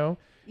long, you know?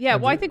 Yeah,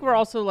 well, I think we're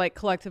also like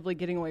collectively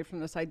getting away from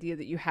this idea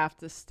that you have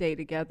to stay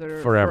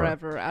together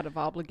Forever. out of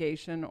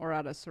obligation or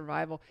out of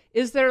survival.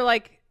 Is there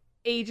like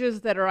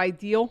ages that are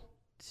ideal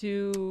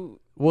to?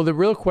 Well, the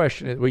real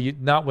question is,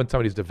 not when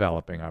somebody's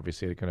developing,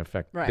 obviously it can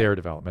affect their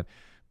development,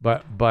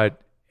 but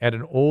at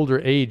an older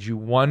age, you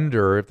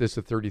wonder if this is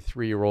a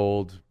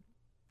 33-year-old,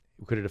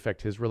 could it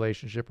affect his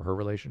relationship or her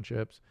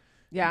relationships?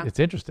 Yeah. It's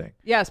interesting.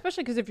 Yeah,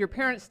 especially because if your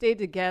parents stayed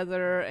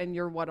together and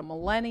you're a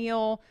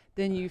millennial,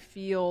 then you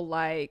feel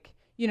like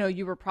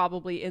you were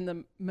probably in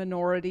the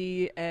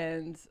minority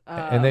and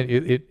then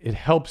it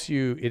helps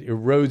you, it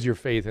erodes your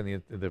faith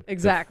in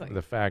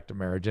the fact of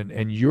marriage,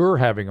 and you're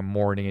having a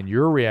mourning and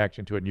you're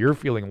reacting to it and you're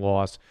feeling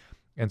loss,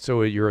 and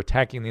so you're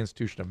attacking the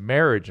institution of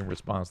marriage in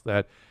response to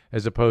that,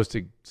 as opposed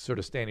to sort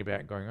of standing back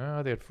and going,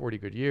 oh, they had 40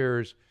 good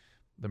years,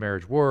 the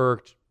marriage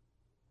worked,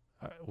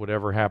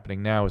 whatever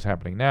happening now is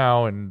happening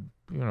now, and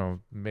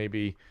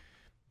maybe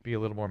be a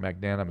little more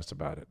magnanimous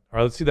about it. All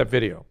right, let's see that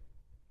video.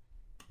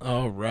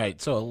 All right,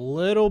 so a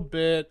little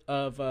bit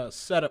of a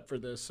setup for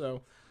this.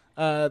 So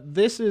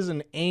this is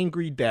an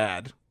angry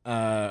dad,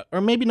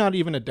 or maybe not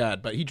even a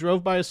dad, but he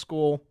drove by a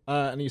school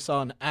and he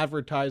saw an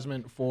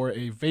advertisement for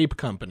a vape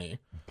company.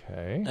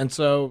 Okay. And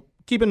so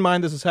keep in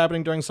mind this is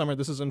happening during summer.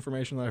 This is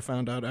information that I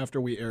found out after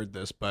we aired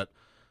this, but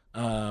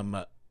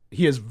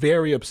he is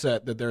very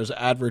upset that there's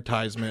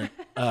advertisement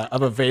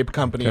of a vape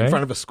company in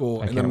front of a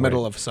school in the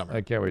middle of summer.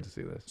 I can't wait to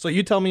see this. So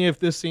you tell me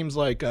if this seems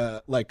like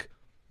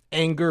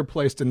anger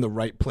placed in the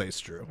right place,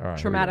 Drew. All right,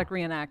 Traumatic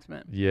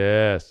reenactment.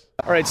 Yes.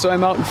 All right, so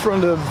I'm out in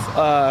front of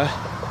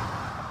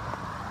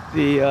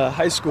the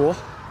high school.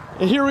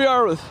 And here we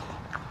are with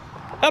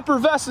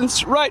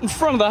effervescence right in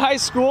front of the high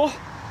school,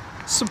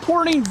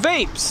 supporting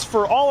vapes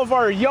for all of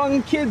our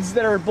young kids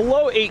that are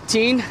below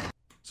 18.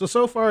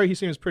 So far he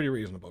seems pretty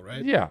reasonable,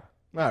 right? Yeah.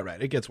 All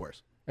right, it gets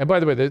worse. And by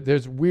the way,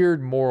 there's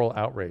weird moral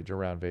outrage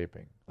around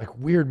vaping, like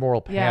weird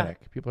moral panic.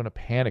 Yeah. People are in a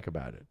panic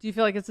about it. Do you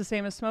feel like it's the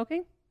same as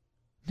smoking?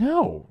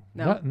 No.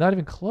 Not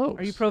even close.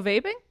 Are you pro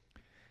vaping?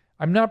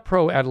 I'm not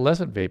pro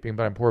adolescent vaping,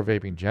 but I'm pro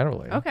vaping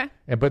generally. Okay.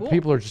 But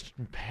people are just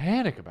in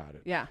panic about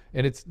it. Yeah.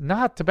 And it's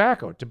not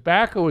tobacco.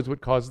 Tobacco is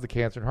what causes the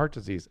cancer and heart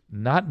disease,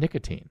 not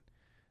nicotine.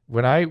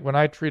 When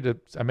I treated,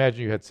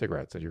 imagine you had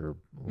cigarettes at your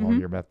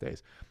meth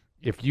days.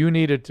 If you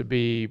needed to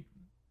be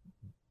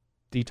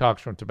detoxed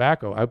from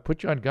tobacco, I would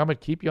put you on gum and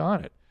keep you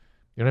on it.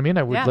 You know what I mean?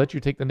 I would let you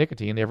take the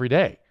nicotine every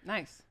day.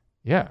 Nice.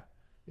 Yeah.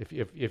 If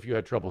you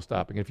had trouble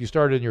stopping. If you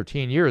started in your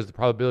teen years, the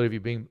probability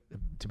of you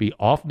to be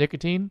off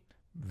nicotine,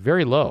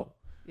 very low.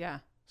 Yeah.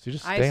 So you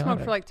just stay on it. I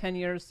smoked for like 10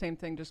 years, same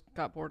thing, just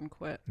got bored and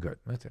quit. Good.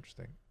 That's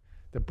interesting.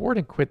 The bored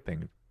and quit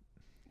thing.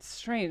 It's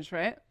strange,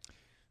 right?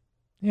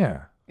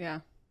 Yeah. Yeah.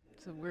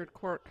 It's a weird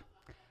quirk.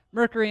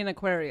 Mercury and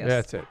Aquarius. Yeah,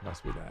 that's it.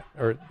 Must be that.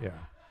 Or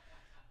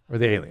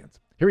the aliens.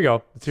 Here we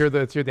go. Let's hear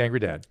the angry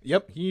dad.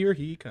 Yep, here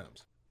he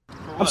comes.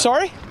 I'm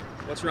sorry?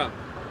 What's wrong?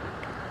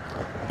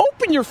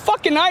 Open your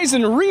fucking eyes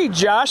and read,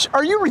 Josh.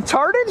 Are you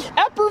retarded?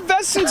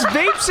 Effervescence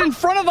vapes in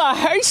front of a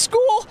high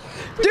school?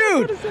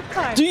 Dude,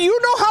 do you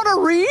know how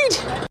to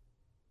read?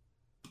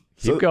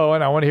 Keep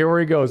going. I want to hear where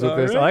he goes with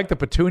this. Right. I like the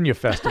Petunia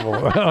Festival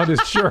on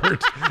his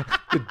shirt.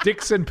 The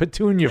Dixon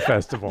Petunia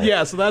Festival.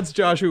 Yeah, so that's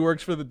Josh who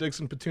works for the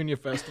Dixon Petunia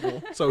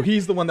Festival. So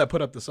he's the one that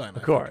put up the sign.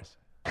 Of course.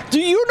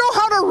 Do you know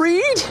how to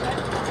read?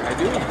 I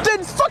do.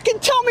 Then fucking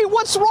tell me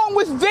what's wrong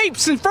with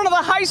vapes in front of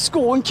the high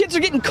school and kids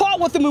are getting caught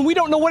with them and we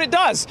don't know what it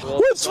does.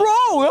 What's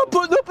wrong? I'm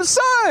putting up a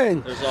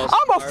sign.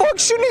 I'm a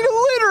functioning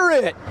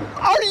illiterate.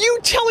 Are you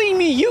telling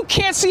me you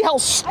can't see how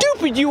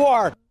stupid you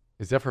are?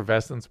 Is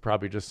effervescence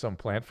probably just some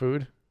plant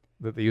food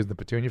that they use in the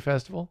Petunia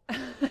Festival? All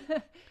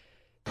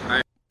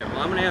right. Well,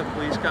 I'm gonna have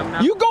police come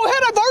now. You go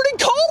ahead. I've already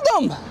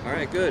called them. All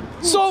right, good.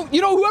 So,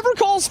 whoever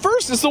calls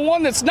first is the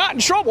one that's not in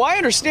trouble. I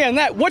understand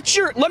that.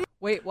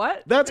 Wait,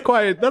 what? That's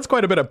quite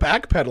a bit of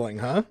backpedaling,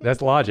 huh?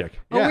 That's logic.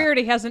 Oh, Yeah. weird.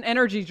 He has an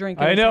energy drink.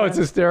 In I his know. hand. It's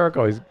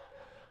hysterical. Let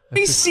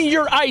me see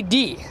your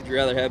ID. Would you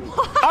rather have?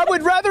 I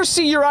would rather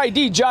see your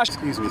ID, Josh.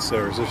 Excuse me,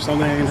 sir. Is there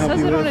something I can help Says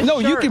you it on with? his No,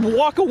 you shirt. can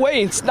walk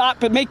away and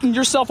stop making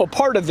yourself a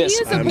part of this.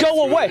 He is a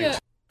Go away. Petunia.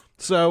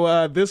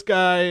 So this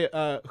guy,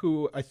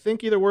 who I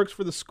think either works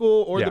for the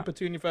school or Yeah. the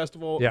Petunia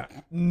Festival, Yeah.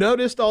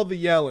 noticed all the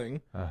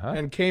yelling Uh-huh.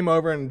 and came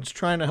over and was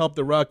trying to help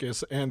the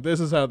ruckus. And this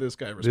is how this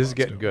guy responds. This is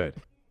getting to good.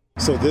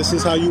 So this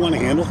is how you want to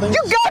handle things?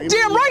 You're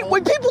goddamn right.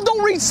 When people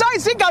don't read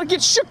signs, they gotta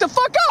get shook the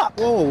fuck up.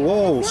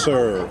 Whoa,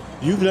 sir.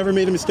 You've never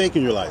made a mistake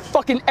in your life.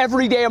 Fucking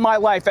every day of my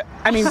life.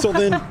 I mean, So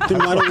then why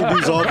don't we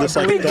resolve this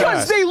like because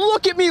that? they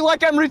look at me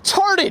like I'm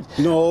retarded.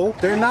 No,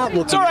 they're not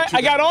looking It's all right. at you.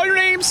 I got all your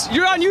names.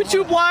 You're on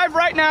YouTube Live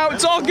right now.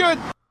 It's all good.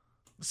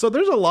 So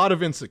there's a lot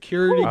of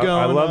insecurity going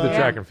I love the on.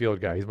 track and field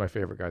guy. He's my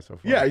favorite guy so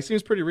far. Yeah, he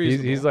seems pretty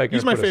reasonable. He's like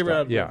he's gonna my put a favorite stop-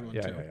 out of yeah, everyone,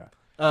 yeah, too. yeah, yeah.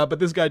 But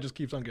this guy just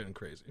keeps on getting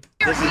crazy.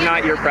 This is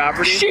not your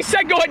property. She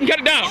said go ahead and cut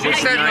it down. This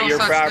is not your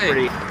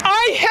property.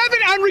 I have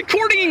it on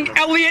recording,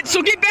 Elliot,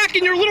 so get back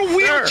in your little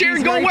wheelchair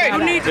and go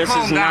away. This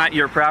is not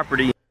your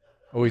property.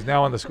 Oh, he's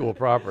now on the school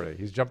property.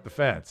 He's jumped the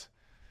fence.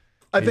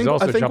 I He's think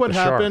also what jumped the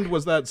shark. happened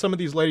was that some of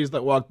these ladies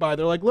that walked by,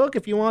 they're like, "Look,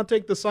 if you want to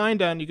take the sign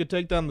down, you could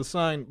take down the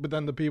sign." But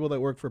then the people that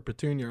work for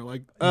Petunia are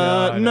like,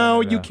 No.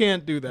 you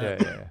can't do Yeah,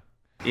 that." yeah, yeah.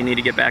 You need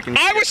to get back in.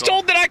 I was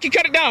told that I could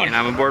cut it down. And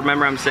I'm a board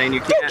member. I'm saying you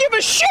Don't can't. give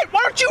a shit.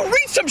 Why don't you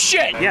read some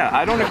shit? Yeah,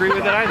 I don't agree with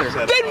it either.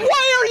 Then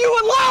why are you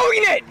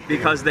allowing it?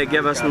 Because they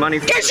give us money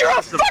for Because the you're a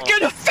festival.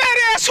 fucking fat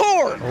ass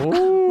whore.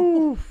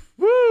 Ooh,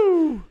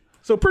 woo.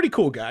 So pretty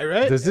cool guy,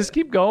 right? Does this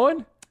keep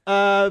going?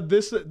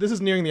 This is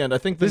nearing the end. I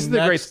think This is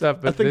the great stuff, I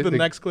but think the the-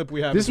 next clip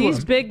we have. this is one-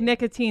 These big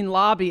nicotine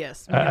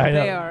lobbyists. Man, I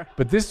know. they are.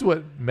 But this is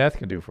what meth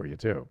can do for you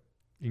too.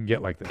 you can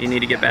get like this. You need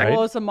to get back. Right?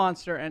 Well, it's a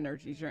Monster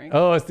energy drink.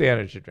 Oh, it's the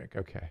energy drink.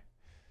 Okay.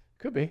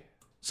 Could be.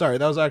 Sorry,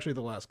 that was actually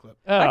the last clip.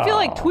 I feel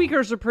like Oh.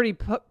 tweakers are pretty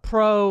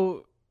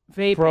pro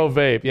vape. Pro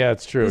vape. Yeah,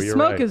 it's true. The You're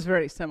smoke right. is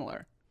very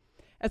similar.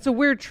 It's a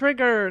weird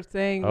trigger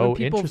thing Oh, when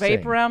people interesting.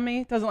 vape around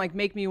me. It doesn't like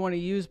make me want to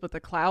use, but the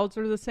clouds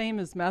are the same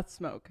as meth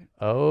smoke.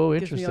 Oh, It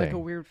gives interesting. me like a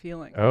weird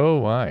feeling. Oh,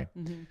 why?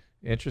 Mhm.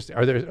 Interesting.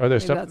 Are there Maybe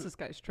stuff? that's this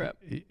guy's trip.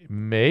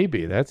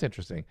 Maybe that's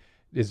interesting.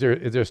 Is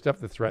there stuff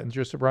that threatens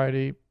your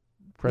sobriety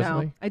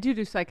presently? No, I do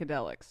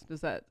psychedelics.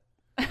 Does that?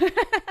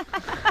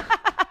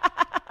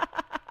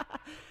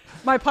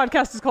 My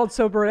podcast is called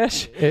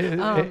Soberish.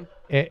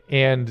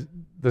 And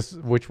this,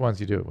 which ones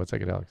you do? What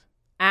psychedelics?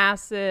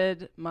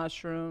 Acid,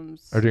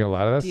 mushrooms. Are you doing a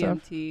lot of that stuff?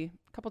 DMT.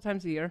 A couple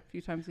times a year, a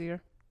few times a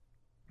year.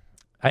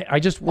 I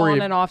just worry.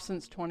 On and off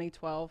since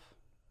 2012.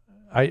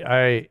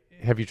 I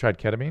have you tried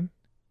ketamine?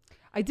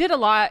 I did a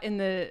lot in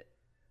the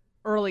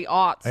early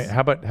aughts.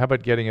 How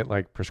about getting it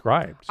like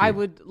prescribed? I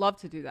would love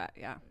to do that.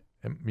 Yeah.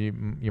 You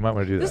might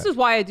want to do This that. is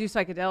why I do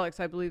psychedelics.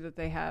 I believe that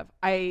they have.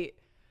 I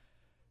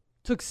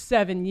took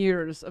 7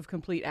 years of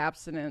complete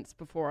abstinence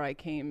before I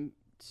came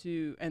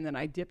to, and then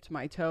I dipped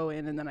my toe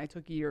in, and then I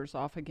took years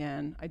off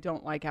again. I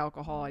don't like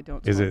alcohol. I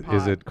don't. Is smoke it pot.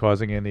 is it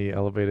causing any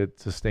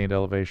sustained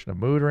elevation of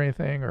mood or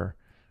anything or?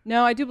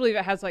 No, I do believe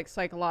it has like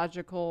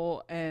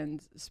psychological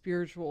and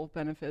spiritual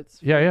benefits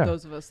for Yeah.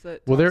 those of us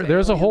that. Well, talk to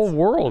there's a whole aliens.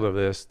 world of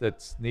this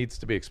that needs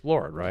to be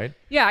explored, right?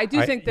 Yeah, I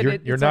do think that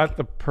you're it's not like,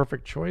 the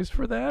perfect choice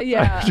for that.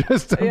 Yeah, I'm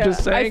just yeah.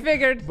 saying. I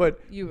figured but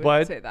you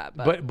would say that,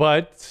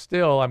 but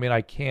still, I mean,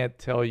 I can't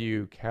tell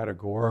you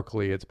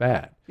categorically it's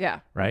bad. Yeah.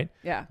 Right.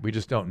 Yeah. We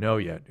just don't know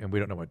yet, and we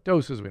don't know what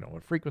doses, we don't know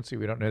what frequency,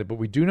 we don't know, but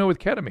we do know with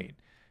ketamine,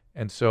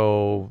 and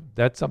so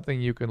that's something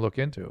you can look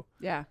into.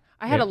 Yeah,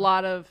 I had a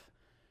lot of.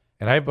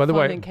 And I, by the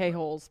way, in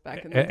K-holes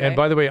back in the day. and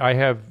by the way, I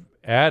have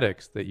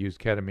addicts that use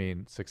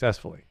ketamine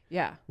successfully.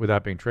 Yeah.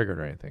 Without being triggered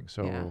or anything.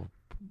 So Yeah.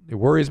 it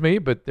worries me,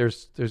 but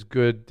there's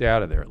good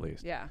data there at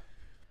least. Yeah,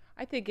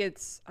 I think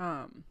it's.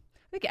 I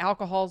think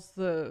alcohol's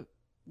the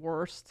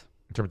worst.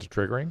 In terms of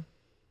triggering.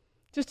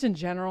 Just in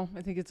general,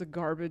 I think it's a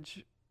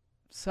garbage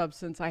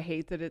substance. I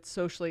hate that it's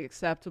socially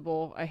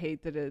acceptable. I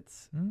hate that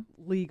it's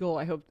legal.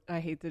 I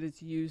hate that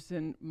it's used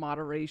in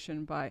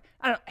moderation by.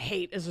 I don't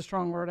hate is a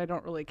strong word. I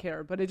don't really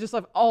care, but it just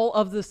like all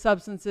of the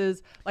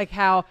substances, like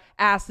how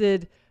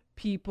acid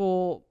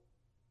people.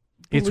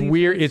 It's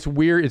weird. It's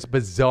weird. It's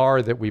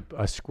bizarre that we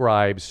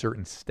ascribe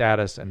certain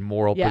status and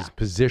moral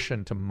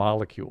position to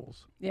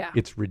molecules. Yeah.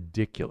 It's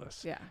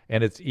ridiculous. Yeah.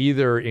 And it's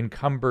either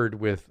encumbered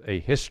with a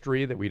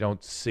history that we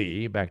don't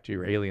see, back to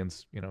your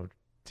aliens,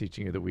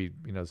 teaching you that we,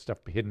 stuff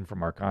hidden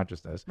from our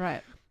consciousness.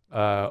 Right.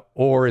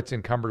 Or it's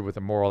encumbered with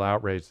a moral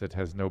outrage that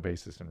has no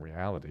basis in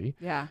reality.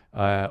 Yeah.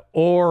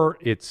 Or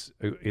it's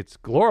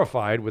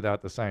glorified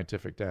without the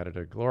scientific data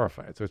to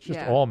glorify it. So it's just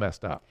all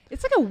messed up.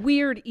 It's like a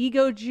weird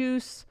ego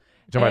juice.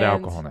 You're talking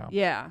about alcohol now.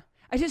 Yeah.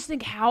 I just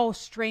think how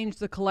strange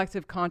the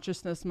collective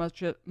consciousness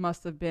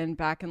must have been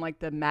back in like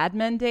the Mad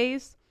Men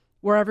days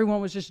where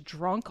everyone was just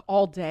drunk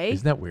all day.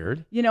 Isn't that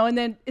weird? And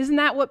then isn't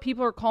that what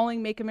people are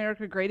calling Make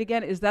America Great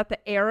Again? Is that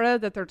the era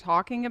that they're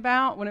talking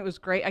about when it was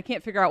great? I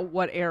can't figure out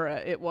what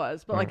era it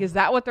was, but like, is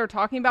that what they're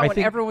talking about when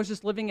everyone was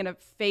just living in a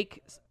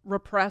fake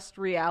repressed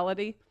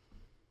reality?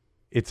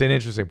 It's an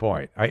interesting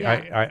point.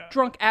 I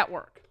drunk at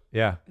work.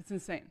 Yeah. It's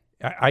insane.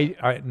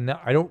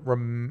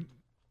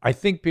 I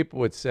think people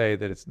would say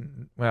that it's,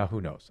 well,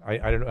 who knows? I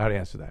don't know how to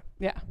answer that.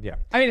 Yeah. Yeah.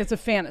 I mean, it's a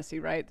fantasy,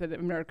 right? That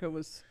America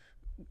was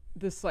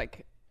this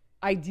like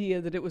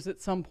idea that it was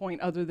at some point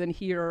other than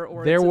here,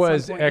 or there it's at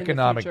was some point in the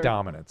economic future.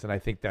 dominance, and I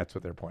think that's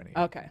what they're pointing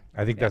at. Okay.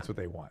 I think that's what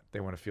they want. They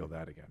want to feel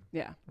that again.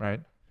 Yeah.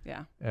 Right?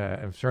 Yeah.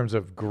 In terms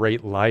of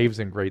great lives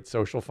and great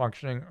social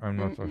functioning, I'm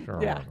not so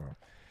sure. Yeah.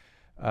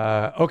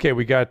 Okay,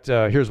 we got,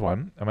 here's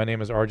one. My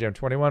name is RJ. I'm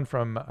 21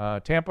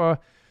 from Tampa.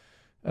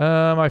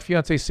 My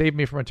fiance saved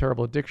me from a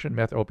terrible addiction,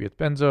 meth, opiates,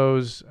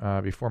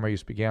 benzos. Before my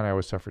use began, I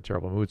always suffered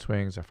terrible mood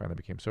swings. I finally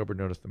became sober,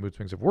 noticed the mood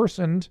swings have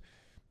worsened.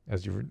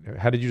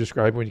 How did you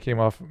describe when you came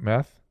off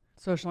meth?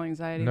 Social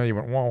anxiety. No, you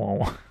went, wah, wah,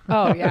 wah.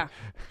 Oh, yeah.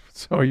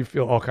 So you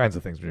feel all kinds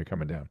of things when you're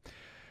coming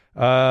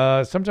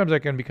down. Sometimes I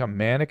can become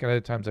manic, and other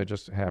times I'm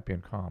just happy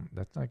and calm.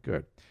 That's not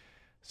good.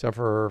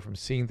 Suffer from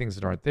seeing things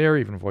that aren't there,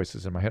 even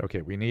voices in my head.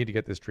 Okay, we need to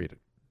get this treated,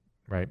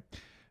 right?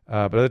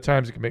 But other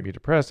times it can make me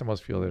depressed. I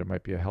almost feel that it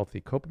might be a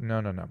healthy coping.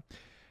 No.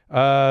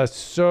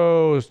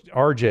 So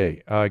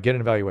RJ, get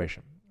an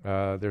evaluation.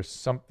 There's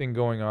something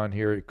going on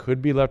here. It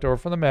could be left over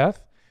from the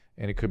meth,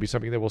 and it could be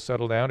something that will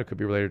settle down. It could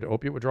be related to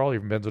opiate withdrawal,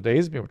 even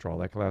benzodiazepine withdrawal.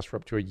 That can last for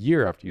up to a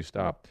year after you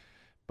stop.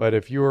 But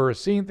if you're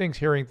seeing things,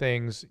 hearing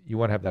things, you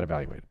want to have that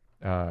evaluated.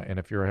 And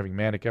if you're having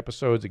manic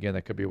episodes, again,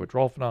 that could be a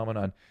withdrawal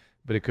phenomenon,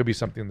 but it could be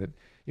something that,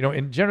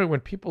 in general, when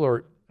people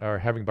are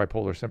having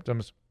bipolar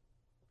symptoms,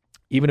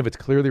 even if it's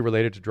clearly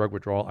related to drug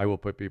withdrawal, I will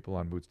put people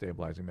on mood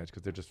stabilizing meds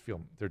because they're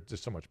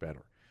just so much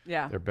better.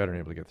 Yeah. They're better and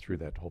able to get through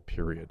that whole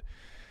period.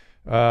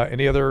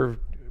 Any other,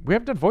 we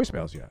haven't done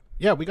voicemails yet.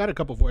 Yeah, we got a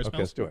couple voicemails. Okay,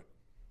 let's do it.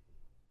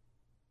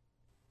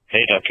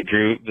 Hey, Dr.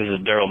 Drew. This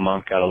is Daryl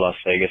Monk out of Las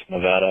Vegas,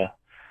 Nevada.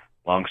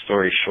 Long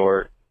story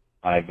short,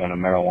 I've been a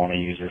marijuana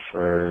user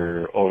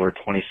for over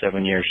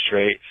 27 years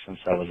straight since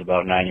I was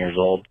about 9 years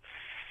old.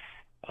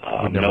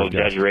 No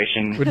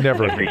exaggeration. Would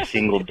never every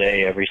single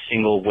day, every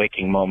single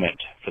waking moment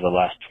for the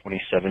last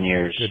 27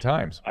 years. Good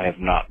times. I have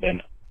not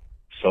been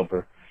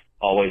sober,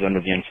 always under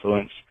the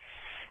influence.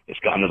 It's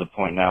gotten to the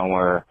point now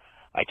where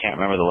I can't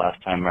remember the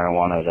last time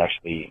marijuana has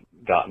actually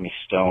gotten me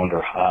stoned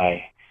or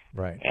high.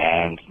 Right.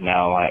 And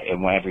now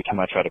every time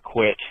I try to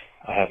quit,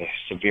 I have a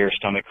severe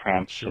stomach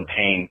cramps and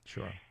pain.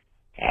 Sure.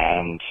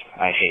 And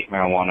I hate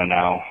marijuana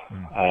now.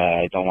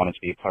 I don't want it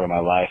to be a part of my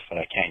life, but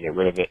I can't get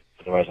rid of it.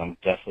 Otherwise, I'm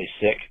deathly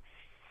sick.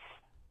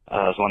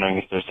 I was wondering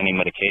if there's any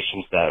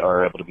medications that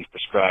are able to be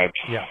prescribed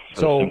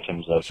for the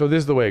symptoms of. So this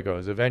is the way it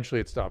goes.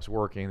 Eventually, it stops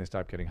working. They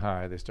stop getting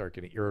high. They start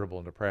getting irritable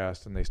and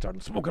depressed, and they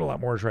start smoking a lot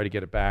more to try to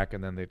get it back,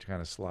 and then it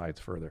kind of slides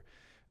further.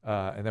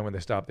 And then when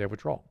they stop, they have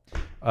withdrawal.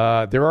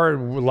 There are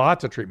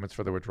lots of treatments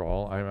for the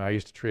withdrawal. I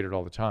used to treat it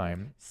all the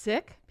time.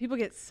 Sick? People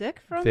get sick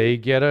from? They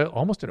get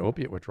almost an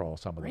opiate withdrawal.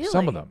 Some of them. Really?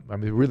 Some of them. I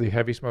mean, really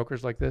heavy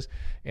smokers like this.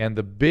 And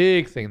the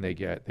big thing they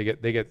get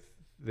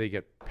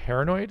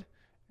paranoid,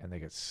 and they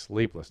get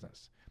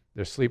sleeplessness.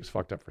 Their sleep's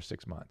fucked up for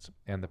 6 months,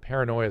 and the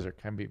paranoias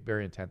can be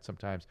very intense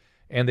sometimes,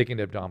 and they can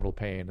have abdominal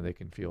pain, and they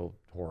can feel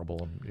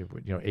horrible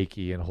and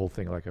achy, and a whole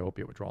thing like an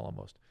opiate withdrawal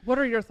almost. What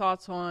are your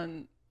thoughts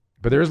on?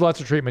 But there's lots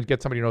of treatment.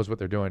 Get somebody who knows what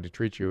they're doing to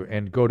treat you,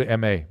 and go to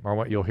MA.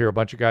 You'll hear a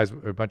bunch of guys,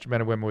 a bunch of men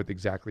and women with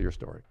exactly your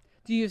story.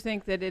 Do you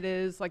think that it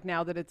is like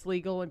now that it's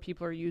legal and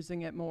people are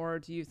using it more?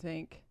 Do you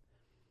think,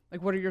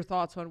 like, what are your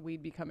thoughts on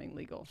weed becoming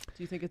legal?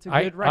 Do you think it's a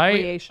good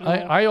recreational?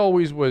 I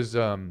always was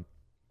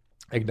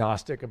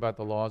agnostic about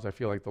the laws. I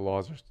feel like the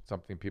laws are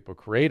something people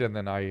create, and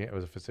then I,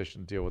 as a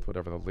physician, deal with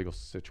whatever the legal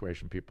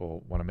situation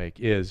people want to make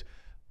is.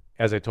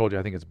 As I told you,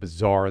 I think it's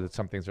bizarre that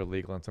some things are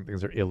legal and some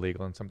things are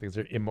illegal and some things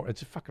are immoral.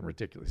 It's fucking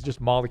ridiculous. It's just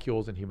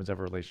molecules, and humans have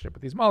a relationship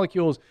with these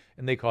molecules,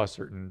 and they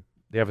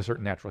have a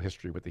certain natural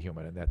history with the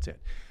human, and that's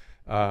it.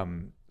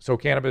 So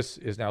cannabis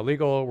is now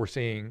legal. We're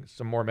seeing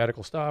some more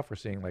medical stuff. We're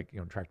seeing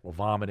intractable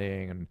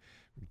vomiting, and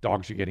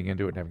dogs are getting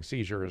into it and having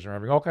seizures and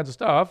having all kinds of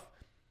stuff.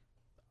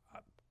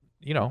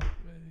 You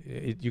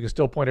can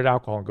still point at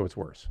alcohol and go, it's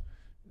worse.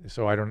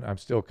 So I'm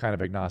still kind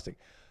of agnostic,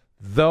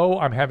 though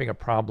I'm having a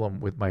problem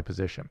with my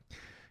position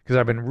because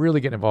I've been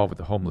really getting involved with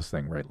the homeless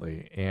thing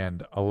lately.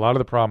 And a lot of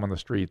the problem on the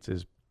streets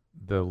is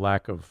the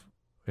lack of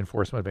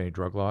enforcement of any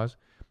drug laws.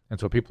 And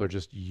so people are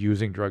just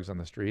using drugs on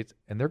the streets,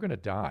 and they're going to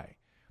die.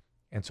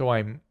 And so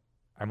I'm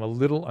a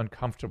little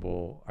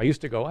uncomfortable. I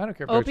used to go, I don't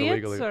care if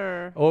opiates it's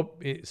illegal. Or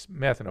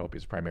Meth and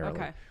opiates primarily.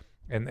 Okay.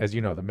 And as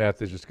you know, the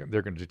meth is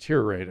they're going to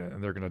deteriorate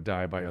and they're going to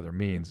die by other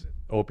means.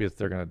 Opiates,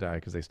 they're going to die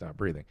because they stop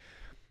breathing.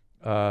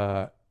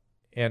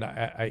 And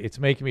it's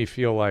making me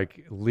feel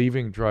like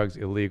leaving drugs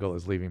illegal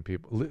is leaving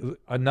people,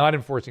 not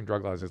enforcing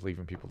drug laws is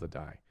leaving people to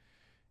die.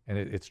 And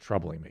it's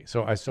troubling me.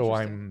 So I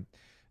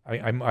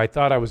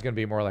thought I was going to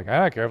be more like, I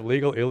don't care,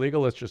 legal,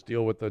 illegal, let's just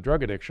deal with the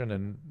drug addiction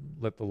and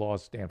let the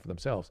laws stand for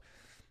themselves.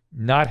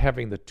 Not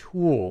having the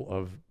tool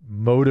of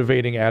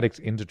motivating addicts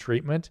into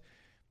treatment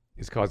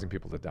is causing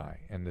people to die,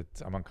 and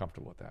I'm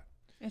uncomfortable with that.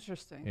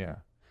 Interesting. Yeah.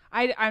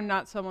 I'm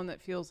not someone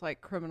that feels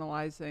like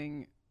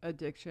criminalizing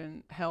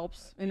addiction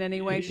helps in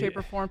any way, shape,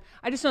 or form.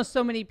 I just know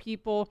so many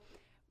people,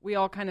 we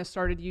all kind of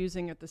started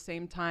using at the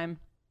same time.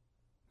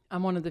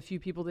 I'm one of the few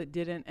people that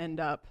didn't end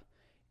up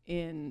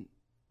in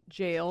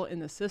jail in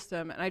the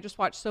system, and I just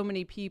watched so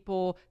many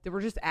people that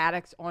were just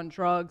addicts on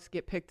drugs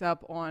get picked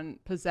up on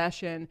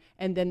possession,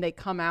 and then they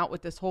come out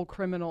with this whole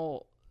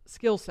criminal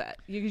skill set.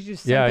 You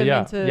just send them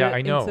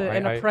into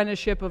an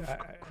apprenticeship of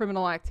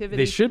criminal activity.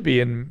 They should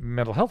be in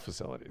mental health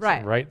facilities,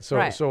 right?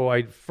 So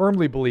I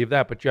firmly believe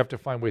that, but you have to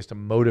find ways to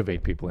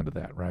motivate people into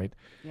that, right?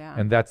 Yeah.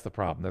 And that's the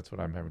problem. That's what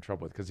I'm having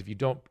trouble with, because if you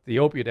don't, the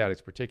opiate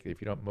addicts particularly,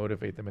 if you don't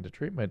motivate them into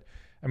treatment,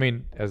 I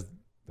mean, as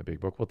the big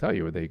book will tell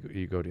you,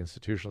 you go to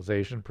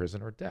institutionalization,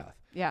 prison, or death.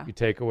 Yeah. You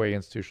take away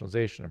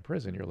institutionalization and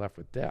prison, you're left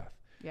with death.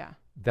 Yeah.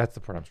 That's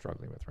the part I'm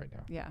struggling with right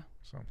now. Yeah.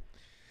 So.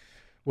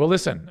 Well,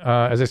 listen,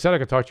 as I said, I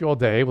could talk to you all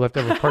day. We'll have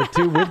to have a part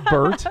 2 with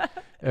Bert,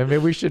 and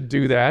maybe we should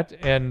do that.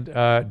 And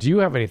do you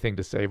have anything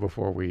to say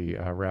before we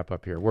wrap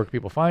up here? Where can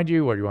people find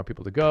you? Where do you want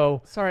people to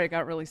go? Sorry, it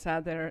got really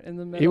sad there in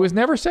the middle. It was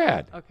never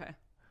sad. Okay.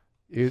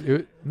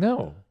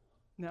 No.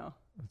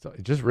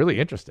 It's just really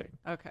interesting.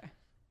 Okay.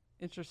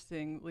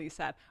 Interestingly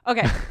sad.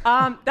 Okay.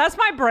 That's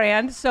my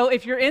brand. So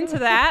if you're into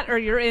that or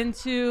you're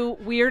into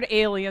weird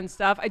alien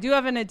stuff, I do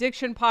have an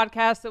addiction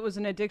podcast that was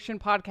an addiction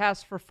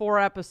podcast for 4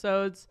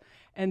 episodes.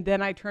 And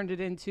then I turned it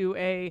into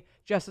a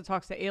Jessa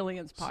Talks to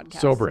Aliens podcast.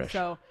 Soberish.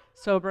 So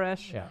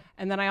soberish. Yeah.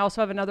 And then I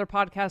also have another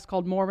podcast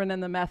called Mormon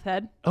and the Meth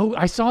Head. Oh,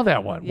 I saw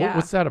that one. Yeah.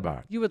 What's that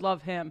about? You would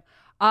love him.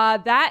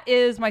 That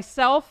is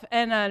myself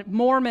and a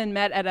Mormon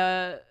met at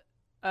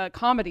a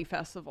comedy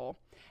festival.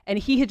 And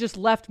he had just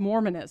left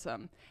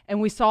Mormonism. And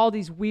we saw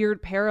these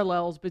weird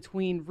parallels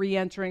between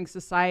re-entering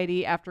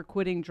society after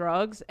quitting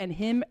drugs and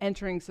him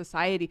entering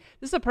society.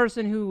 This is a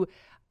person who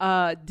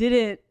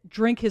didn't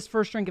drink his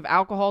first drink of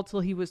alcohol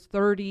till he was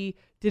 30,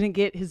 didn't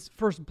get his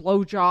first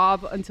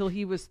blowjob until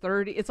he was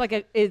 30. It's like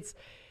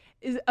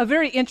is a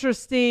very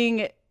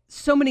interesting,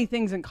 so many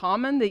things in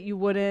common that you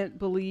wouldn't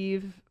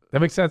believe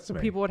That makes sense to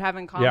me. people would have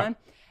in common. Yeah.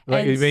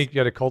 Like you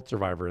get a cult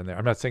survivor in there.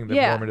 I'm not saying that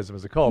Mormonism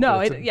is a cult. No,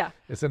 but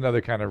it's another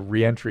kind of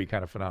reentry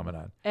kind of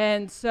phenomenon.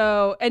 And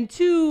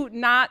two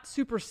not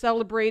super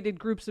celebrated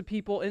groups of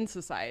people in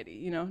society,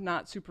 you know,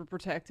 not super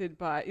protected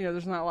by, you know,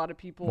 there's not a lot of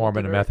people.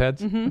 Mormon and meth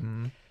heads. Mm-hmm.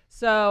 Mm-hmm.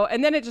 So,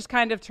 and then it just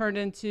kind of turned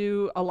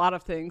into a lot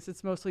of things.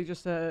 It's mostly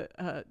just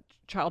a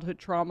childhood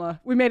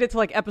trauma. We made it to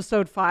like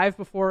episode 5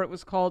 before it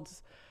was called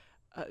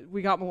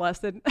We Got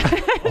Molested.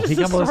 Oh, he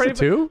got molested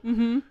too?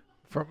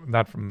 Mm-hmm.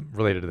 Not from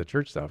related to the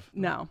church stuff.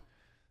 No.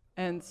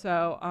 And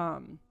so,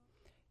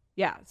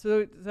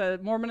 so the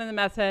Mormon and the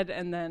Meth Head,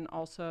 and then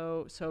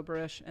also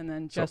Soberish, and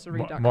then Jessa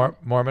Reed.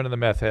 Mormon and the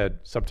Meth Head,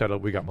 subtitle,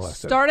 We Got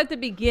Molested. Start at the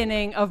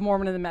beginning of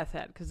Mormon and the Meth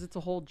Head, because it's a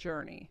whole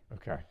journey.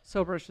 Okay.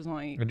 Soberish is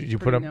only Did you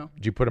put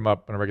them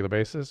up on a regular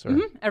basis? Or?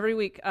 Mm-hmm. Every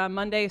week.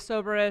 Monday,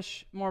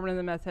 Soberish, Mormon and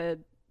the Meth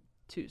Head,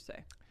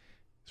 Tuesday.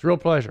 It's a real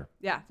pleasure.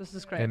 Yeah, this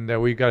is great. And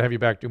we got to have you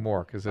back do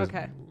more, because there's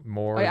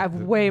more. I have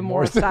way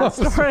more sad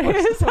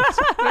stories.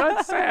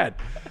 That's sad.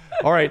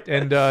 All right,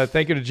 and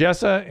thank you to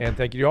Jessa, and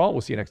thank you to all.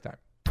 We'll see you next time.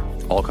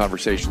 All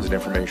conversations and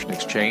information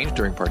exchanged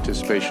during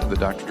participation of the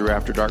Dr. Drew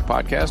After Dark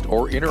podcast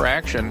or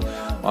interaction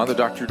on the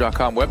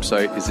drdrew.com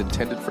website is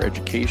intended for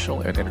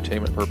educational and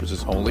entertainment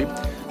purposes only.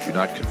 Do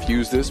not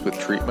confuse this with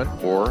treatment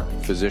or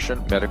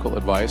physician medical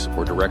advice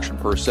or direction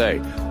per se.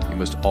 You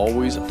must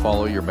always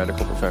follow your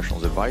medical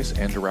professional's advice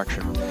and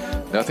direction.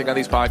 Nothing on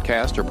these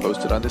podcasts or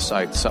posted on this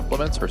site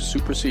supplements or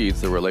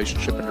supersedes the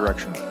relationship and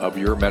direction of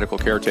your medical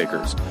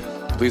caretakers.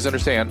 Please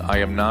understand, I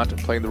am not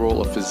playing the role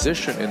of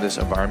physician in this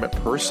environment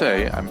per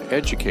se. I'm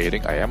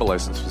educating. I am a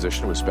licensed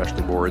physician with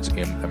specialty boards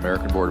in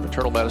American Board of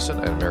Internal Medicine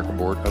and American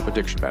Board of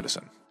Addiction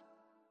Medicine.